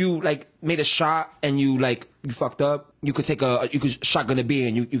like if you like made a shot and you fucked up, you could shotgun a beer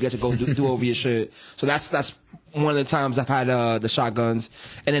and you get to go do over your shit. So that's one of the times I've had the shotguns.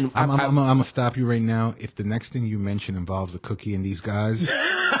 And then I'm gonna stop you right now. If the next thing you mention involves a cookie and these guys,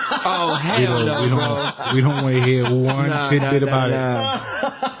 oh hell no, we don't want to hear one tidbit about it.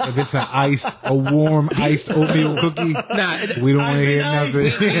 If it's a warm iced oatmeal cookie, we don't want to hear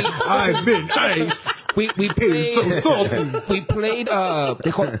nothing. I've been iced. We played so salty. We played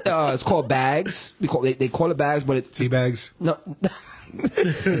it's called bags. They call it bags, but it's tea bags. No.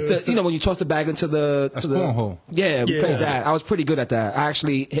 When you toss the bag into the cornhole. Yeah, we played that. I was pretty good at that. I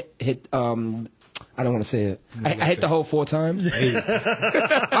actually hit I don't want to say it. I hit the hole 4 times.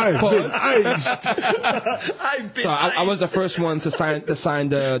 I've been iced. So I was the first one to sign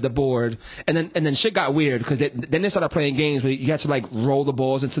the board, and then shit got weird because then they started playing games where you had to like roll the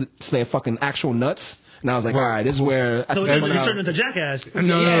balls into their fucking actual nuts. And I was like, all right, this is where... So you turned into Jackass.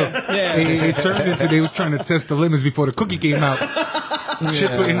 No. They turned into, they was trying to test the limits before the cookie came out.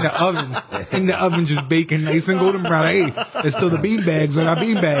 Shits were in the oven. In the oven, just baking nice and golden brown. Hey, there's still the bean bags on our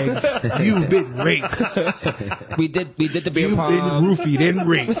bean bags. You've been raped. We did the beer You've pong. been roofied and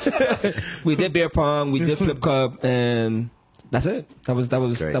raped. We did beer pong. We did flip cup, and that's it. That was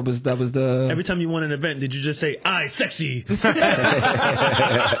the. Every time you won an event, did you just say, "I sexy"?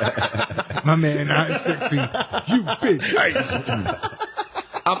 My man, I'm sexy. You've been iced.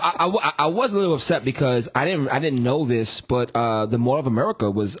 I was a little upset because I didn't know this, but the Mall of America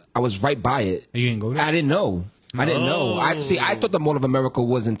I was right by it. You ain't go there? I didn't know. I thought the Mall of America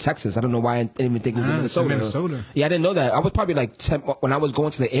was in Texas. I don't know why I didn't even think it was in Minnesota. Minnesota. Yeah, I didn't know that. I was probably like 10 when I was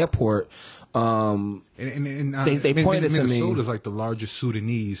going to the airport. They pointed to me. Minnesota's like the largest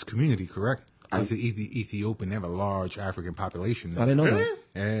Sudanese community, correct? It's the Ethiopian. They have a large African population. I didn't know that.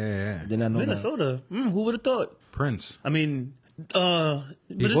 Yeah. Did not know Minnesota. Who would have thought? Prince. I mean, but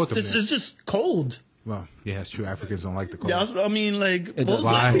it's just cold. Well, yeah, it's true. Africans don't like the cold. Yeah, I mean, like most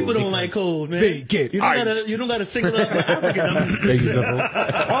Why? black people don't Because like cold, man. they get iced. You don't gotta single out the African. I mean,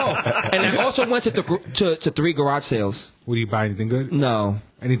 And I also went to 3 garage sales. What do you buy? Anything good? No.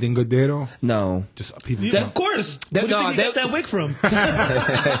 Anything good there though? No. Just people. yeah, of course. Where do you think you got that wig from?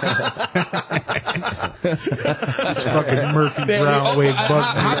 This fucking Murphy Brown wig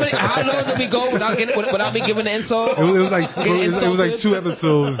bugs me. How long did we go without me giving the insult? It was like like 2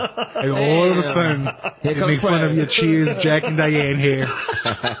 episodes, and all of a sudden they make fun of your Cheers, Jack and Diane here.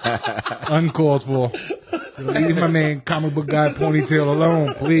 Uncalled for. Leave my man comic book guy ponytail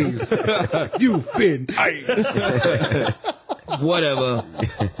alone, please. You've been iced. Whatever.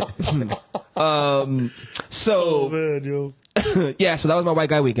 So Man, yo. yeah, so that was my white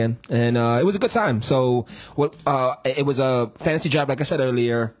guy weekend, and it was a good time. So it was a fantasy draft, like I said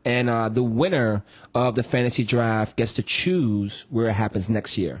earlier, and the winner of the fantasy draft gets to choose where it happens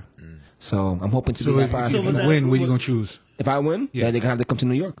next year. So I'm hoping to So do if that. you win, where you gonna choose? If I win, Yeah. they're gonna have to come to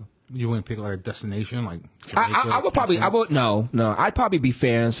New York. You wouldn't pick like a destination, like Jamaica? I would probably, no. I'd probably be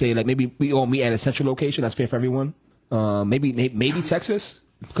fair and say like maybe we all meet at a central location. That's fair for everyone. Maybe Texas,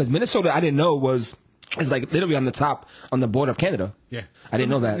 because Minnesota I didn't know is like literally on the border of Canada. Yeah, I didn't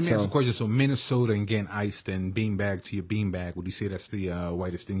know that. Let me ask So a question. So Minnesota and getting iced and beanbag to your beanbag, would you say that's the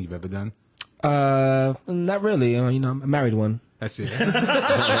whitest thing you've ever done? not really. I'm a married one. That's it. How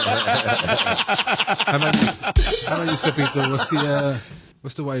about you, Sepito?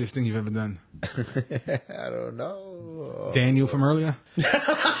 What's the whitest thing you've ever done? I don't know. Daniel from earlier?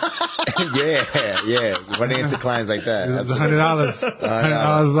 yeah. Running into clients like that. It was Absolutely. $100.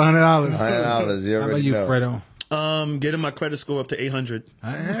 $100 is $100. $100. You How about already you, know. Fredo? Getting my credit score up to 800.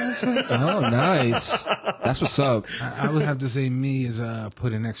 Oh, nice. That's what's up. I would have to say me is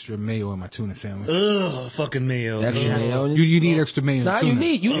putting extra mayo in my tuna sandwich. Ugh, fucking mayo. Extra mayo. You need extra mayo in Nah, tuna.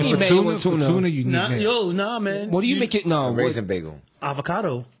 you need For mayo with tuna. For tuna, you need mayo. Nah, man. What do you make it? No, Raisin bagel.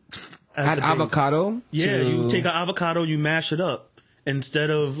 Avocado. add avocado. Yeah, to- you take an avocado, you mash it up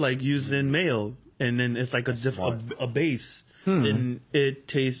instead of like using mayo, and then it's like a base, and it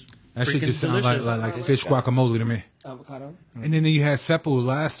tastes. That shit freaking just sounds delicious. like fish guacamole to me. Avocado. And then you had Seppo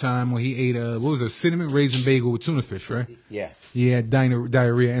last time when he ate what was it, cinnamon raisin bagel with tuna fish, right? Yeah. He had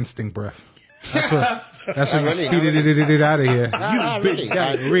diarrhea instinct breath. That's when you Really? speeded it out of here. Nah, You big really.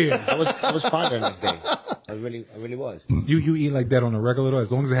 diarrhea. I was fine the next day. I really was. You eat like that on a regular though? As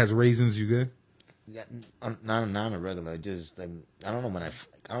long as it has raisins, you good? Yeah, not on a regular. Just I don't know when I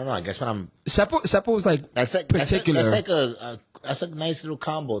don't know. I guess when I'm. Seppo was like particular. That's a nice little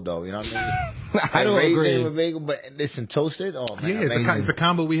combo though. You know what I mean? I don't Raisin agree. with bagel, but listen, toasted. Oh man, Yeah, it's a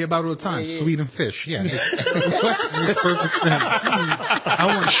combo we hear about all the time. Yeah. Sweet and fish. Yeah, makes perfect sense.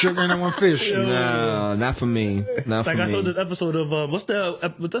 I want sugar and I want fish. No, not for me. Not Like for I saw me. this episode of what's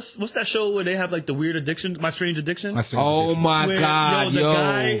that show where they have like the weird addiction, My Strange Addiction. Oh my Where, God, the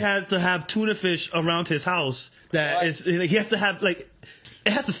guy has to have tuna fish around his house. That is, like, he has to have like,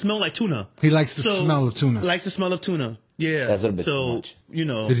 it has to smell like tuna. He likes the smell of tuna. Likes the smell of tuna. Yeah, That's a little bit so too much. you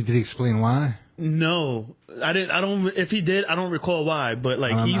know, Did he explain why? no, I didn't. I don't. If he did, I don't recall why. But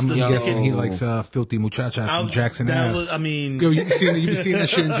like he used I'm to. guessing he likes filthy muchachas from Jackson that Ave. was, I mean, Yo, you be seeing that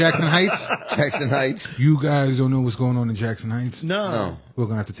shit in Jackson Heights? Jackson Heights. You guys don't know what's going on in Jackson Heights? no. We're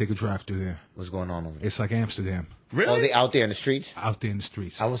gonna have to take a drive through there. What's going on over there? It's like Amsterdam. Really? Oh, they out there in the streets? Out there in the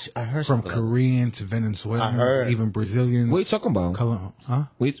streets. I heard From something. Koreans to Venezuelans, I heard. even Brazilians. What are you talking about? Huh?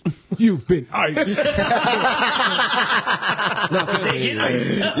 Wait. You've been iced. You've been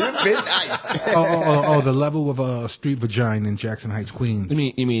nice. Oh, the level of street vagina in Jackson Heights, Queens.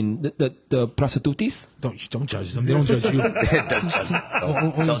 You mean the prostitutes? Don't judge them. They don't judge you.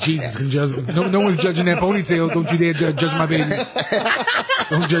 Only Don't Jesus can judge them. No one's judging that ponytail. Don't you dare judge my babies.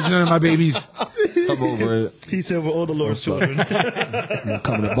 Don't judge none of my babies. Come over it. He said we're all the Lord's children. I'm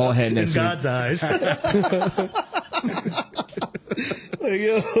coming to ball head In next week. God's eyes. Like,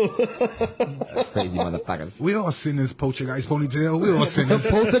 yo. Crazy motherfuckers. We all sinners, poltergeist ponytail. We all sinners.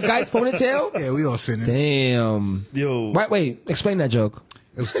 Poltergeist ponytail? Yeah, we all sinners. Damn. Yo. Wait. Explain that joke.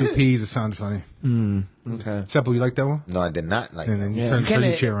 It was 2 P's. It sounded funny. Okay. Seppo, you like that one? No, I did not like And that. then you Yeah, turn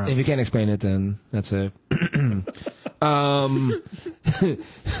your chair if around. you can't explain it, then that's it.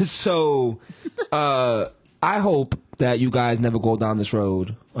 So, I hope that you guys never go down this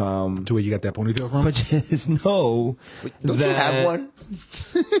road. To where you got that ponytail from? But just know Don't that you have one?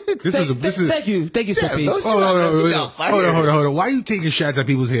 This is. Thank you, Seppi. don't Hold You on. got fire. Hold on. Why are you taking shots at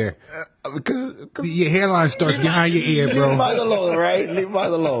people's hair? Because Your hairline starts behind your ear, leave bro. mine alone, right? Leave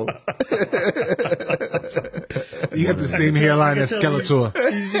mine alone. You got the same hairline as Skeletor.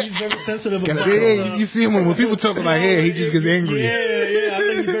 He's very sensitive about Yeah, you see him when people talk about hair, he just gets angry. Yeah. I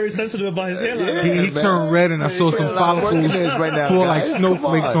think he's very sensitive about his hairline. He turned red, and I saw some follicles right now, fall like guys.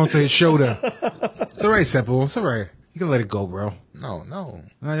 snowflakes Come on. onto his shoulder. It's all right, Seppo. It's all right. You can let it go, bro. No.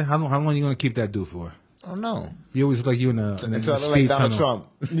 How long you gonna keep that dude for? Oh, no. You always look like you in a Until I look like speed Donald tunnel. Trump.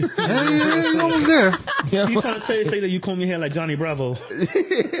 Yeah, you almost there. He's trying to say that you comb your hair like Johnny Bravo.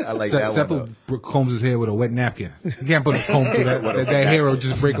 I like that one. Seppo though. combs his hair with a wet napkin. You can't put a comb through that. that hair will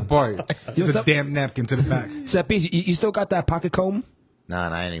just break apart. Just a Sep- damp napkin to the back. Seppi, you still got that pocket comb? Nah,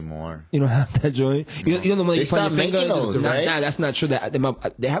 not anymore. You don't have that joint. You know the one that They you put on stopped your finger. making those, right? Nah, that's not true. They have them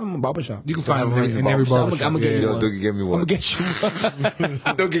in barbershop. You can Still find have them them in in every barbershop. barbershop. I'ma get you Yeah. one. Don't give me I'm one. gonna get you one.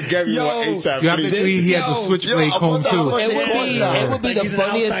 Don't give me Yo. one ASAP, You have to please. he had the Yo, switchblade comb too. I'm It would be Like the he's an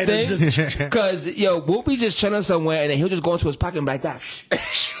funniest outsider, thing because we'll be just chilling somewhere and then he'll just go into his pocket and be like that,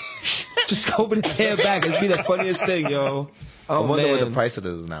 just combing his hair back. It'd be the funniest thing, yo. I Oh wonder man, what the price of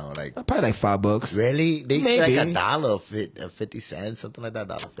this is now. Like, probably like $5. really? They Maybe. like $1.50, something like that.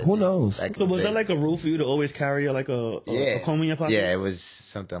 $1.50. Who knows? Back in So the was day. that like a rule for you to always carry like a comb in your pocket? Yeah, it was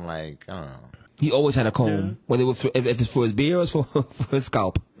something like, I don't know. He always had a comb, Yeah. whether it was if it's for his beard or it's for his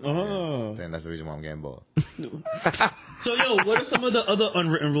scalp. Oh. I think that's the reason why I'm getting bald. So what are some of the other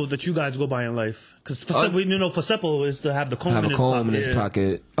unwritten rules that you guys go by in life? Because for Seppo is to have the comb Have in a his comb pocket. in his Yeah.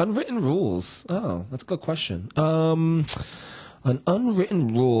 pocket. Unwritten rules. Oh, that's a good question. An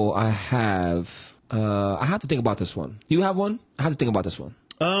unwritten rule I have to think about this one. Do you have one? I have to think about this one.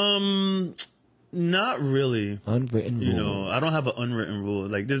 Not really. Unwritten rule. You know, I don't have an unwritten rule.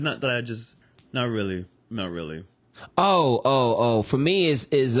 Like, there's not that I just, not really. Oh. For me is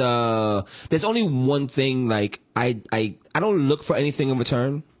there's only one thing, like I don't look for anything in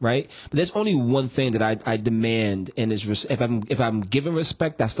return, right? But there's only one thing that I demand, and is if I'm given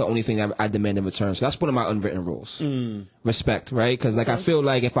respect, that's the only thing I demand in return. So that's one of my unwritten rules. Respect, right? Because like I feel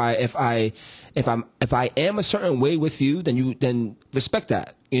like if I am a certain way with you, then respect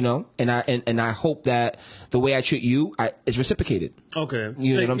that, you know. And I hope that the way I treat you is reciprocated. Okay.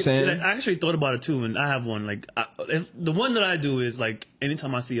 You know what I'm saying? Like, I actually thought about it too, and I have one. Like, the one that I do is like,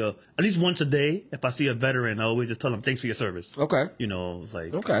 anytime I see at least once a day, if I see a veteran, I always just tell them, thanks for your service. Okay. You know, it's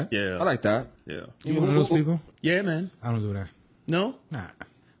like, Okay. yeah. I like that. Yeah. You one of those people? Yeah, man. I don't do that. No? Nah.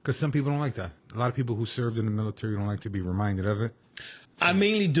 Because some people don't like that. A lot of people who served in the military don't like to be reminded of it. I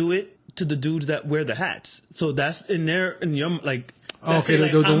mainly do it to the dudes that wear the hats. So that's in your, like, Oh, okay,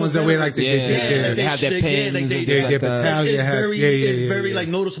 the ones that wear like They have their pins. and things their like that. battalion it's hats. very, Yeah, it's very yeah. like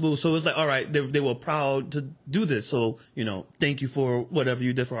noticeable. So it's like, all right, they were proud to do this. So, you know, thank you for whatever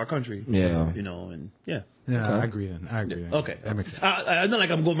you did for our country. Yeah. You know, and yeah. Yeah, I agree then. Okay. That makes sense. I'm not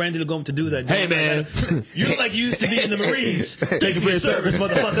like I'm going randomly going to do that. Hey, man. You look like you used to be in the Marines. Thank you for your service,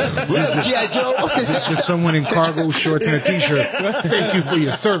 motherfucker. G.I. Joe? Just someone in cargo shorts and a t-shirt. Thank you for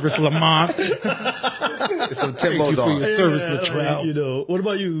your service, Lamont. Some Thank you Timbos for on. your service, Yeah, Latrell. like, you know, what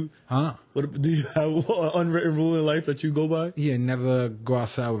about you? Huh? Do you have an unwritten rule in life that you go by? Yeah, never go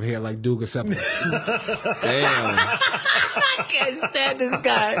outside with hair like Doog or Seppo. Damn. I can't stand this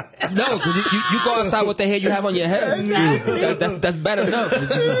guy. No, because you go outside with the hair you have on your head. That's bad enough.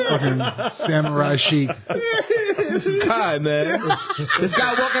 This is fucking samurai chic. God, man. This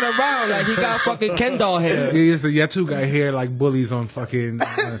guy walking around like he got fucking Ken doll hair. Yeah, two got hair like bullies on fucking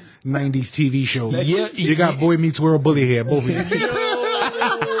 90s TV shows. Yeah, you got Boy Meets World bully hair, both of you.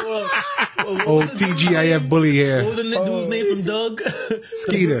 Old TGIF bully What was hair. the dude's name from Doug?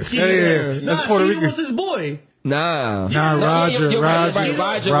 Skeeter. Yeah. That's Puerto Skeeter Rican. was his boy. Nah. Nah, Roger, you're right, Roger, you're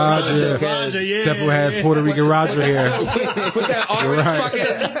right, Roger. Roger, yeah. Seppo has Puerto Rican Roger here. With that orange right.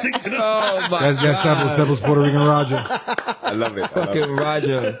 fucking. Oh my That's God. Seppo's Puerto Rican Roger. I love it. Fucking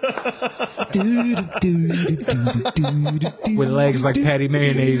Roger. With legs like Patty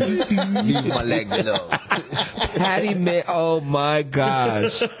Mayonnaise. Leave my legs alone. Patty May. Oh my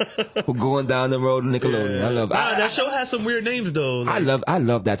gosh. We're going down the road to Nickelodeon. I love. Nah, that show has some weird names though. I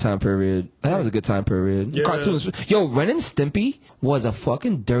love that time period. That was a good time period. Yeah. Cartoons. Yo, Ren and Stimpy was a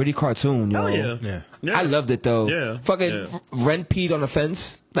fucking dirty cartoon, yo. Hell yeah. Yeah. I loved it though. Yeah. Fucking Ren peed on a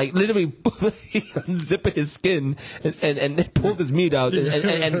fence. Like literally unzipping his skin and pulled his meat out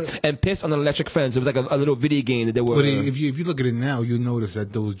and pissed on an electric fence. It was like a little video game that they were. But if you look at it now, you notice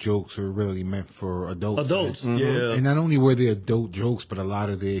that those jokes are really meant for adults. Adults, And yeah. and not only were they adult jokes, but a lot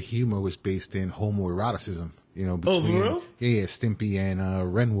of their humor was based in homoeroticism. You know, Oh, for between real? yeah, Stimpy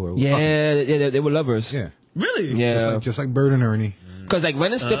and Ren were. yeah, they were lovers. Yeah. Really? Yeah. Just like Bert and Ernie. Because like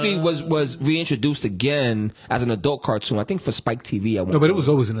Ren and Stimpy was reintroduced again as an adult cartoon. I think for Spike TV. No, but it was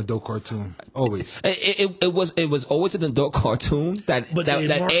always an adult cartoon. Always. It was always an adult cartoon that But that they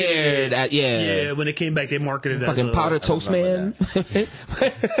marketed aired it. at Yeah, when it came back, they marketed it fucking as Powder Toast Man.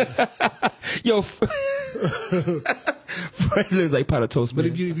 Yo, Fred looks like Powder Toast But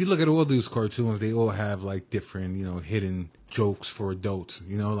Man. if you look at all these cartoons, they all have like different, hidden jokes for adults.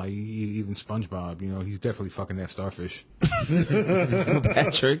 Like even SpongeBob, he's definitely fucking that starfish.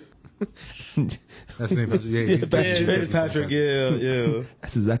 Patrick. That's the name. Yeah, he's definitely Patrick. Yeah.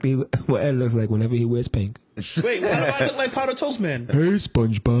 That's exactly what Ed looks like whenever he wears pink. Wait, why do I look like Powder Toast Man? Hey,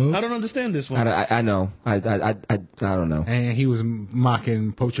 SpongeBob. I don't understand this one. I know. I don't know. And he was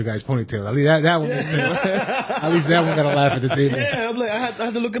mocking Poacher Guy's ponytail. At least that one makes sense. At least that one got a laugh at the table. Yeah, I'm like, I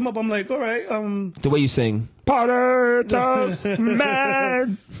had to look him up. I'm like, all right, The way you sing, Powder Toast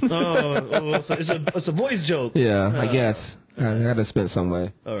Man. so it's a voice joke. Yeah, I guess. I gotta spend some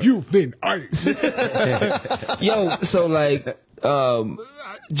way. You've been iced. Yo, so like,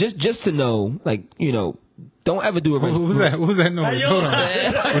 just to know, like, don't ever do a What was that? What was that noise? Hold on.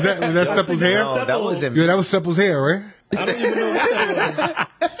 Was that Sepple's hair? No, that wasn't. Yeah, that was Sepple's hair, right? I don't even know what that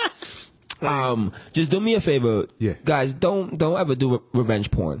was. Just do me a favor, Yeah. guys. Don't ever do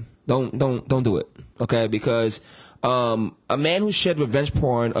revenge porn. Don't do it, okay? Because a man who shared revenge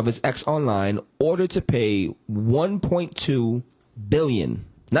porn of his ex online ordered to pay $1.2 billion,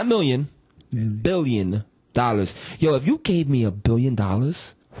 not million, $1 billion. Yo, if you gave me $1 billion,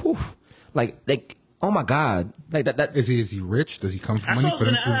 whew, like. Oh my God! Like that. Is he rich? Does he come from money for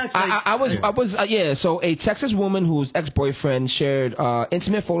him to? I was. So a Texas woman whose ex-boyfriend shared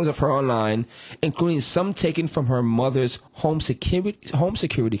intimate photos of her online, including some taken from her mother's home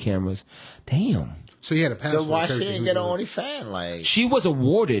security cameras. Damn. So he had a So password. why she everything. didn't get an OnlyFans? Like, She was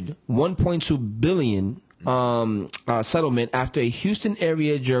awarded $1.2 billion settlement after a Houston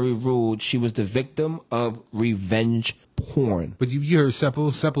area jury ruled she was the victim of revenge porn. But you heard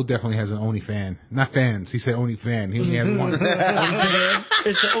Sepple. Sepple definitely has an OnlyFan. Not fans. He said OnlyFan. He only has one.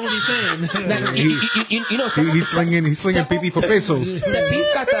 It's the only thing. Now, you know, He's slinging pee for pesos. He's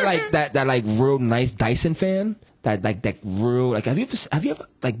got that real nice Dyson fan. That real have you ever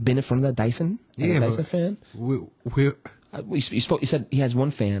like been in front of that Dyson? Yeah, Dyson but fan. we You said he has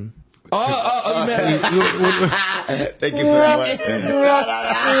one fan. Oh, you meant thank you for that.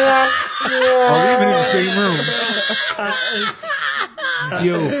 Oh, even in the same room.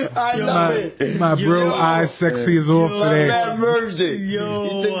 Yo, my bro eyes sexy is off today. That merged it. Yo,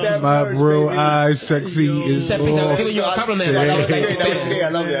 You took that My merged, bro baby. eyes sexy is Except he's off. giving you a compliment. That was today. great. That was great.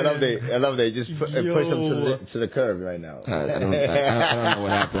 I love that. Just push him to the curb right now. I don't know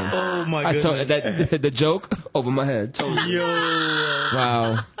what happened. Oh my I told goodness. that the joke over my head. Yo.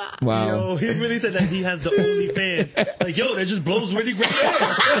 Wow. Yo, he really said that he has the only fan. Like, yo, that just blows really great air.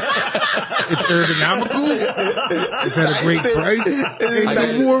 It's ergonomical. It's at a great price. And I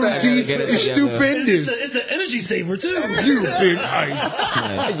the warranty get it is together. stupendous. It's an energy saver too. You've been iced.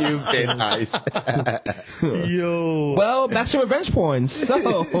 Nice. You've been nice. Yo. Well, back to revenge porn.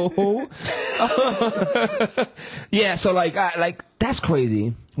 So, yeah. So like that's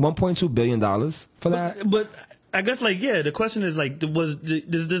crazy. $1.2 billion for that. But I guess the question is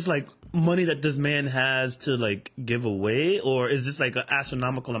is this like money that this man has to like give away, or is this like an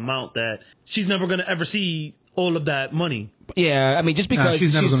astronomical amount that she's never gonna ever see all of that money? Yeah, I mean, just because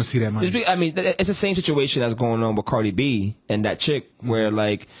she's never gonna see that money. It's the same situation that's going on with Cardi B and that chick, where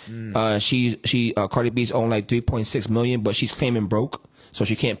like Cardi B's own like $3.6 million, but she's claiming broke, so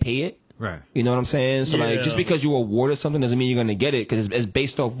she can't pay it. Right. You know what I'm saying? So like, Yeah. just because you awarded something doesn't mean you're gonna get it because it's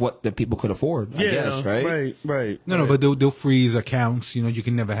based off what the people could afford. I guess, right? Right. No, but they'll freeze accounts. You know, you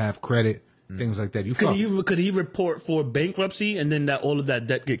can never have credit, things like that. You fuck. Could he report for bankruptcy and then that all of that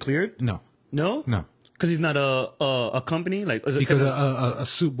debt get cleared? No, No. Because he's not a company, like is it because a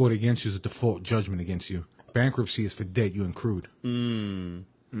suit brought against you is a default judgment against you. Bankruptcy is for debt you accrued.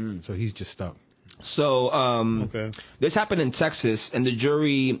 So he's just stuck. So Okay. this happened in Texas, and the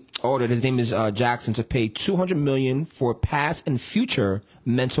jury ordered his name is Jackson to pay $200 million for past and future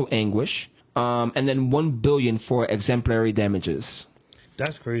mental anguish, and then $1 billion for exemplary damages.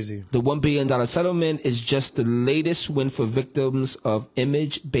 That's crazy. The $1 billion settlement is just the latest win for victims of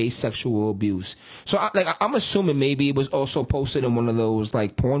image-based sexual abuse. So, I'm assuming maybe it was also posted on one of those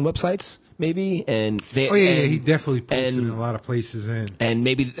like porn websites, maybe. And He definitely posted in a lot of places. And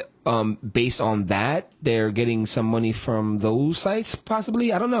maybe based on that, they're getting some money from those sites,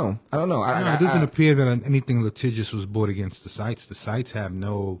 possibly. I don't know. No, it doesn't appear that anything litigious was brought against the sites. The sites have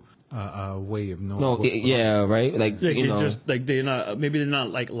no way of knowing. No, yeah, right. Like just like they're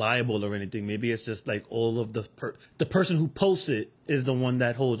not like liable or anything. Maybe it's just like all of the person who posts it is the one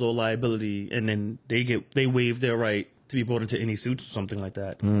that holds all liability, and then they waive their right to be brought into any suits or something like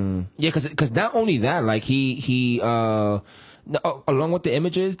that. Yeah, because not only that, like he along with the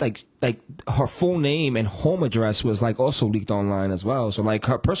images, like her full name and home address was like also leaked online as well. So like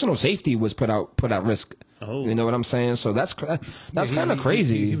her personal safety was put at risk. Oh. You know what I'm saying? So that's kind of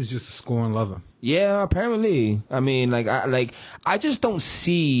crazy. He was just a scorned lover. Yeah, apparently. I mean, I just don't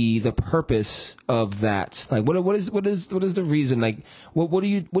see the purpose of that. Like, what is the reason? Like, what are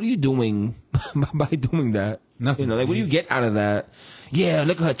you doing by doing that? Nothing. You know, like, what do you get out of that? Yeah,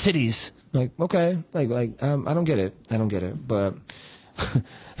 look at her titties. Like, okay, I don't get it. But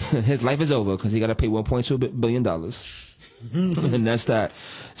his life is over because he got to pay $1.2 billion. And that's that.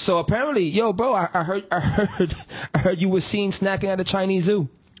 So apparently, yo, bro, I heard you were seen snacking at a Chinese zoo.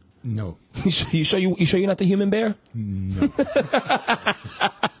 No. You sure you're not the human bear? No.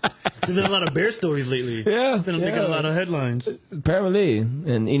 There's been a lot of bear stories lately. Yeah, been making a lot of headlines. Apparently,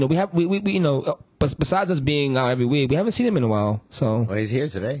 and we but besides us being out every week, we haven't seen him in a while. So Well, he's here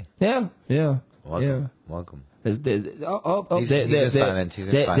today. yeah. Welcome. He's silent. He's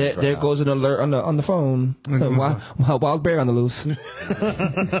in silence there goes an alert on the phone. Wild bear on the loose.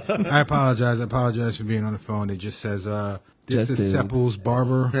 I apologize for being on the phone. It just says, this Just is Doog. Seppel's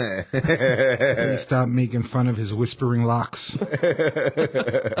barber. Please stop making fun of his whispering locks.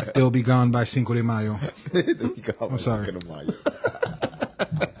 They'll be gone by Cinco de Mayo. I'm sorry.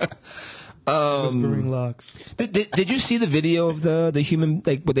 Whispering locks. Did you see the video of the human,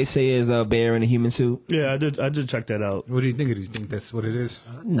 like what they say is a bear in a human suit? Yeah, I did check that out. What do you think of it? Do you think that's what it is?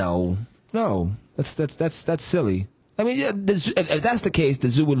 No, that's silly. I mean, yeah, if that's the case, the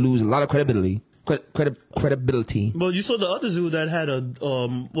zoo would lose a lot of credibility. Credibility. Well, you saw the other zoo that had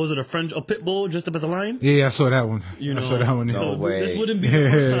was it a pit bull just up at the line? Yeah, I saw that one. You know, I saw that one. No way. This wouldn't be the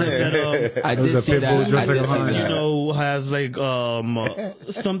first time that I was did a see pit bull that. dressed I like did a see lion. that. has like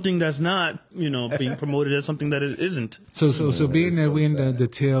something that's not being promoted as something that it isn't. So being that we're in the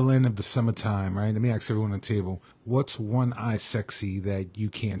tail end of the summertime, right? Let me ask everyone on the table: what's one eye sexy that you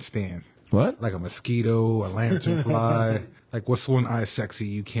can't stand? What? Like a mosquito, a lanternfly. Like, what's one eye sexy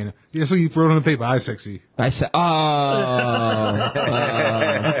you can't? Yeah, so you wrote on the paper, eye sexy. I said, I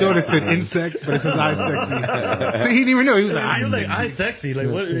thought it said insect, but it says eye sexy. So he didn't even know. He was like, He was like, "I sexy." Like,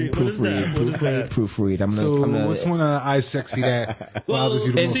 what is that? What is that? proofread. I'm So gonna what's one eye sexy that bothers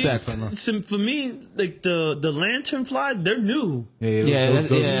you the most? insect. For me, like the lantern flies, they're new. Yeah,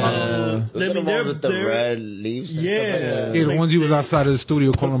 Those are the ones with the red leaves. And Yeah. stuff like that. Yeah, the ones you was outside of the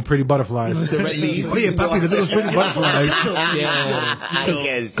studio calling them pretty butterflies. The red leaves. Oh yeah, Poppy, look at those pretty butterflies. Yeah, I can't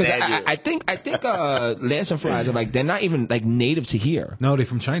because stand you. I think lanternflies are like they're not even like native to here. No, they're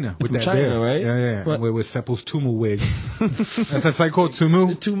from China with From that China, bear. right? Yeah. What? With Seppel's Tumu wig. That's that site called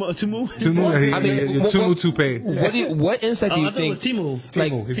Tumu. Tumu. Tumu. I mean, Your Tumu toupee. What insect do you I thought it was think? Timu.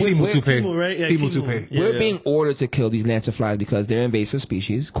 Timu. It's Timu toupee. Timu, right? Yeah, Timu Timu. toupee. Yeah. We're being ordered to kill these lanternflies because they're invasive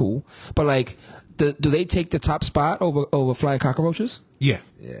species. Cool, but like, do they take the top spot over flying cockroaches? Yeah.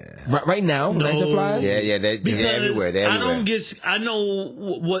 Right now, No. lanternflies. Yeah, they're everywhere. They're everywhere. I know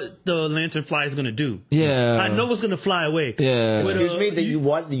what the lanternfly is gonna do. Yeah. I know it's gonna fly away. Yeah. But, Excuse me,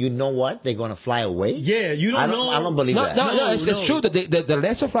 you know what? They're gonna fly away? Yeah, you don't I know. don't believe that. No, it's no. true that the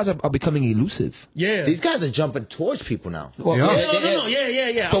lanternflies are becoming elusive. Yeah. These guys are jumping towards people now. Well, Yeah. No.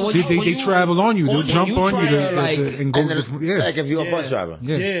 Yeah. But when They travel on you. They'll when jump you on try you to, like- and go. And then, Yeah. like if you're a bus driver.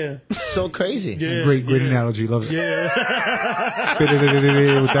 Yeah. Yeah. So crazy. Yeah. Yeah. Great yeah. analogy. Love it. Yeah.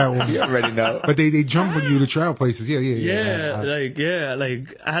 With that one. You already know. But they jump with you to travel places. Yeah.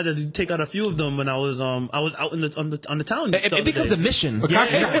 Like I had to take out a few of them when I was out in on the town. It becomes a mission. But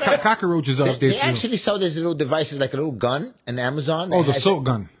cockroaches are up there They too. actually sell these little devices like a little gun on Amazon. Oh, that the has- salt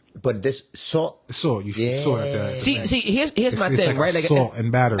gun. But this salt. Salt. You should Yeah. salt at that. See, here's my it's thing, like right? Like, salt and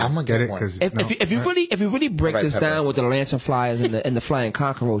batter. I'm gonna get get it one. because if you really break Right, this pepper. down with the lanternflies and the flying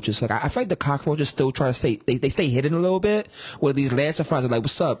cockroaches, like I feel like the cockroaches still try to stay they stay hidden a little bit, where these lanternflies are like,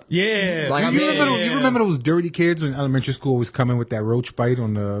 "What's up?" Yeah. Like, You remember those dirty kids in elementary school always coming with that roach bite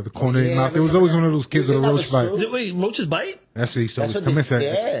on the corner of their mouth? There was always one of those kids with a That roach was bite. true. Wait, roaches bite? That's what they used to That's always what come in they-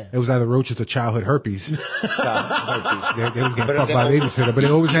 and yeah. It was either roaches or childhood herpes. They was getting But fucked by a they- babysitter, but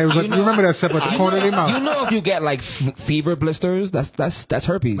it always had. It was like, you remember that stuff at the corner of their You mouth? know, if you get like fever blisters, that's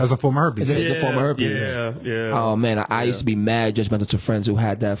herpes. That's a form of herpes. It's a form of herpes. Yeah. Oh man, I used to be mad judgmental to friends who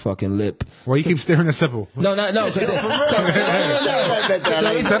had that fucking lip. Why you keep staring at Seppo? No.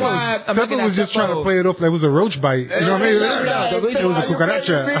 Seppo was just trying to play it off like it was a roach bite. You know what I mean? It was a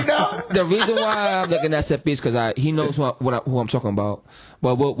cucaracha. The reason why I'm looking at Sep is because he knows who I'm talking about.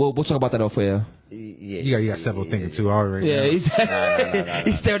 But we'll talk about that off air. You got Seppo thinking too hard right Yeah, now.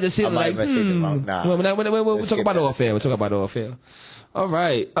 he's staring at the ceiling like, might mess it up. Nah. We'll talk about it off air. We'll talk about it off air. All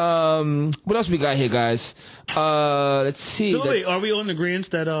right. What else we got here, guys? Let's see. So wait, are we on agreement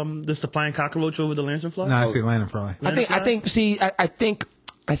that this the flying cockroach over the lanternfly? Nah, I say lanternfly.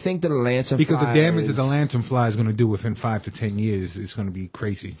 I think the lanternfly. Because the damage that the lanternfly is going to do within 5 to 10 years is going to be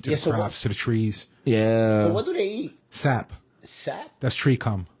crazy to Yeah, the so crops, to the trees. Yeah. So what do they eat? Sap. Sap? That's tree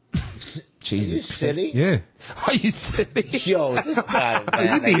cum. Are you Jesus. silly? Yeah. Are you silly? Yo, this guy, You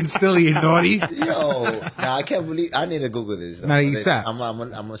man. being silly and naughty. Yo, nah, I can't believe. I need to Google this. Nah, eat sap. I'm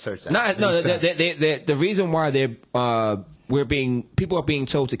gonna search that. No. The reason why people are being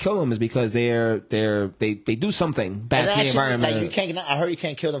told to kill them is because they do something bad And to the actually, environment. like, you can't. I heard you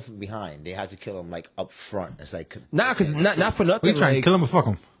can't kill them from behind. They have to kill them like up front. It's like Because not for nothing. What you trying to like- kill him or fuck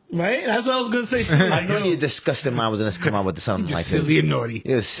him? Right? That's what I was gonna say. Too. I know you disgusting man was gonna come out with something like Silly this. and naughty.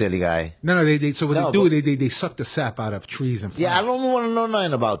 You're a silly guy. No, so what No, they do, but- they suck the sap out of trees and plants. Yeah, I don't want to know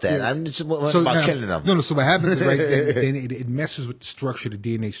nothing about that. I'm just about now- killing them. No, so what happens is, right, then it messes with the structure, the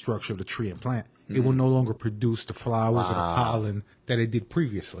DNA structure of the tree and plant. It will no longer produce the flowers or the pollen that it did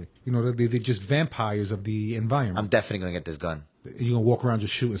previously. You know, they're just vampires of the environment. I'm definitely gonna get this gun. You're going to walk around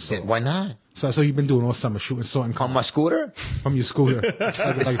just shooting salt. Why not? So that's what you've been doing all summer, shooting salt and On my scooter? from your scooter.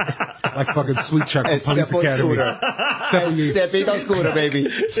 like fucking Sweet Chuck from It's Police Seppo Academy. scooter. Seppo, you- Sepito scooter, baby.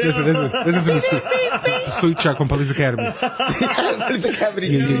 Listen to me, Sweet Chuck from Police Academy. Police Academy.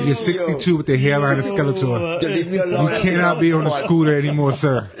 You're 62 with the hairline and Skeletor. Yo, leave me alone. You cannot be on a scooter anymore,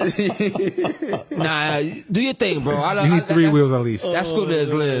 sir. Nah, do your thing, bro. You need 3 wheels at least. That scooter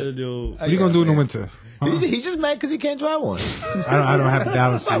is lit. What are you going to do in the winter? He's just mad because he can't drive one. I don't have the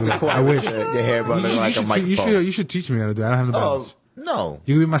balance to do that. I wish. Your hair bro, looking like a microphone. You should teach me how to do it. I don't have the Oh, balance. no.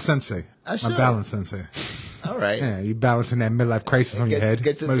 You can be my sensei. I My should. balance sensei. All right. Yeah, you balancing that midlife crisis on your head.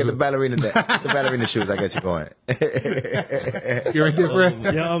 Get the ballerina the ballerina shoes. I get you going. You're right there, Fred?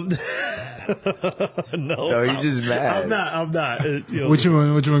 Yeah, no. No, he's just mad. I'm not. Yo, Which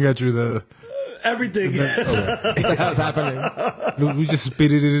one got you the... everything. What the hell's happening? We just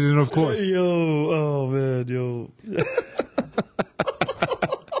spitted it in, of course. Yo, oh man, yo.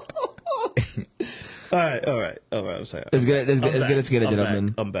 All right. I'm sorry. Let's get it,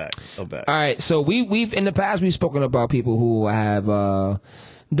 gentlemen. I'm back. All right, so we've in the past we've spoken about people who have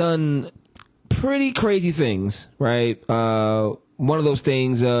done pretty crazy things, right? One of those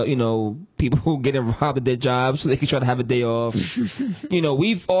things, people who get robbed at their jobs so they can try to have a day off.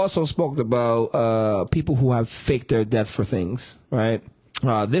 We've also spoken about people who have faked their death for things, right?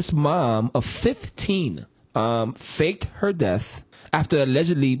 This mom of 15 faked her death after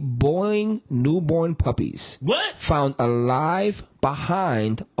allegedly boiling newborn puppies. What? Found alive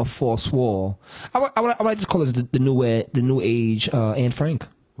behind a false wall. I would just call this the new age Anne Frank.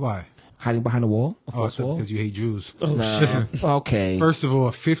 Why? Hiding behind a wall? A false wall? Because you hate Jews. Nah. Listen, Okay. first of all,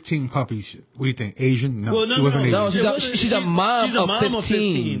 15 puppies. What do you think? Asian? No, Well, no, she wasn't no, Asian. No, she's a mom of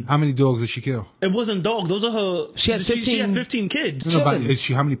 15. How many dogs did she kill? It wasn't dogs. Those are her. She had She 15 had 15 kids. No, but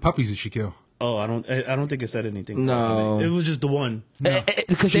how many puppies did she kill? Oh, I don't think it said anything. No. It was just the one.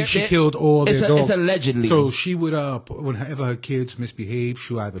 Because She killed all their dogs. It's allegedly. So she would, whenever her kids misbehave,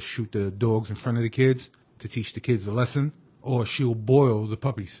 she'll either shoot the dogs in front of the kids to teach the kids a lesson, or she'll boil the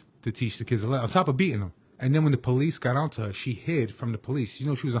puppies to teach the kids a lesson, on top of beating them. And then when the police got onto her, she hid from the police. You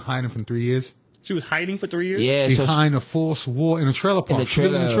know she was hiding for 3 years? She was hiding for 3 years? Yeah, so behind a false wall in a trailer park. in the She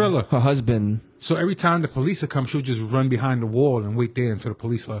lived in a trailer. her husband. So every time the police would come, she would just run behind the wall and wait there until the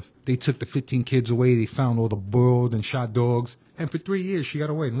police left. They took the 15 kids away. They found all the boiled and shot dogs. And for 3 years, she got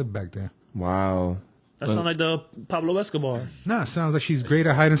away and lived back there. Wow. That sounds like the Pablo Escobar. Nah, sounds like she's great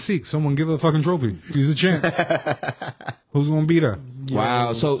at hide and seek. Someone give her a fucking trophy. She's a champ. Who's gonna beat her?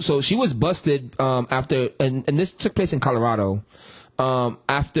 Wow. So she was busted after, and this took place in Colorado.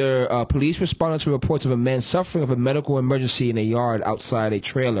 After police responded to reports of a man suffering of a medical emergency in a yard outside a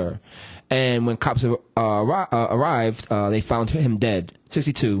trailer. And when cops arrived, they found him dead,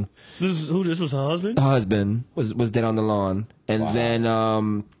 62. This was her husband? Her husband was dead on the lawn. And then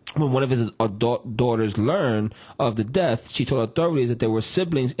when one of his adult daughters learned of the death, she told authorities that there were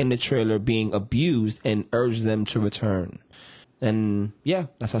siblings in the trailer being abused and urged them to return. And yeah,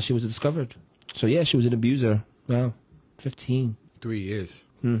 that's how she was discovered. So yeah, she was an abuser. Wow, 15. 3 years.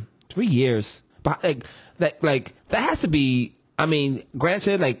 3 years. But like that has to be. I mean,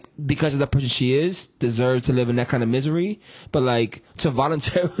 granted, like because of the person she is, deserves to live in that kind of misery. But like to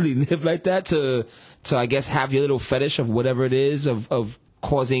voluntarily live like that, to I guess have your little fetish of whatever it is of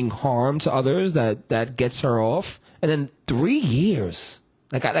causing harm to others that gets her off, and then 3 years.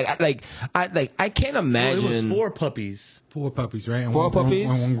 I can't imagine. It was 4 puppies. 4 puppies, right? And 4 one puppies?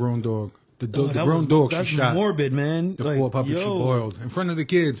 One grown dog. The That grown dog that's she shot. morbid, man. The Like, 4 puppies she yo, boiled in front of the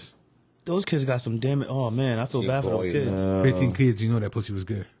kids. Those kids got some damage. Oh man, I feel She bad for those boiled. kids. 15 kids, you know that pussy was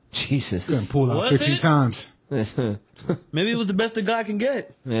good. Jesus. Couldn't pull out Was 15 it? times. Maybe it was the best the guy can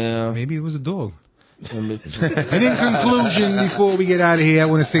get. Yeah. Maybe it was a dog. And in conclusion, before we get out of here, I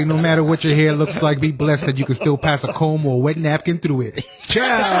want to say no matter what your hair looks like, be blessed that you can still pass a comb or a wet napkin through it.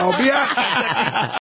 Ciao, bitch.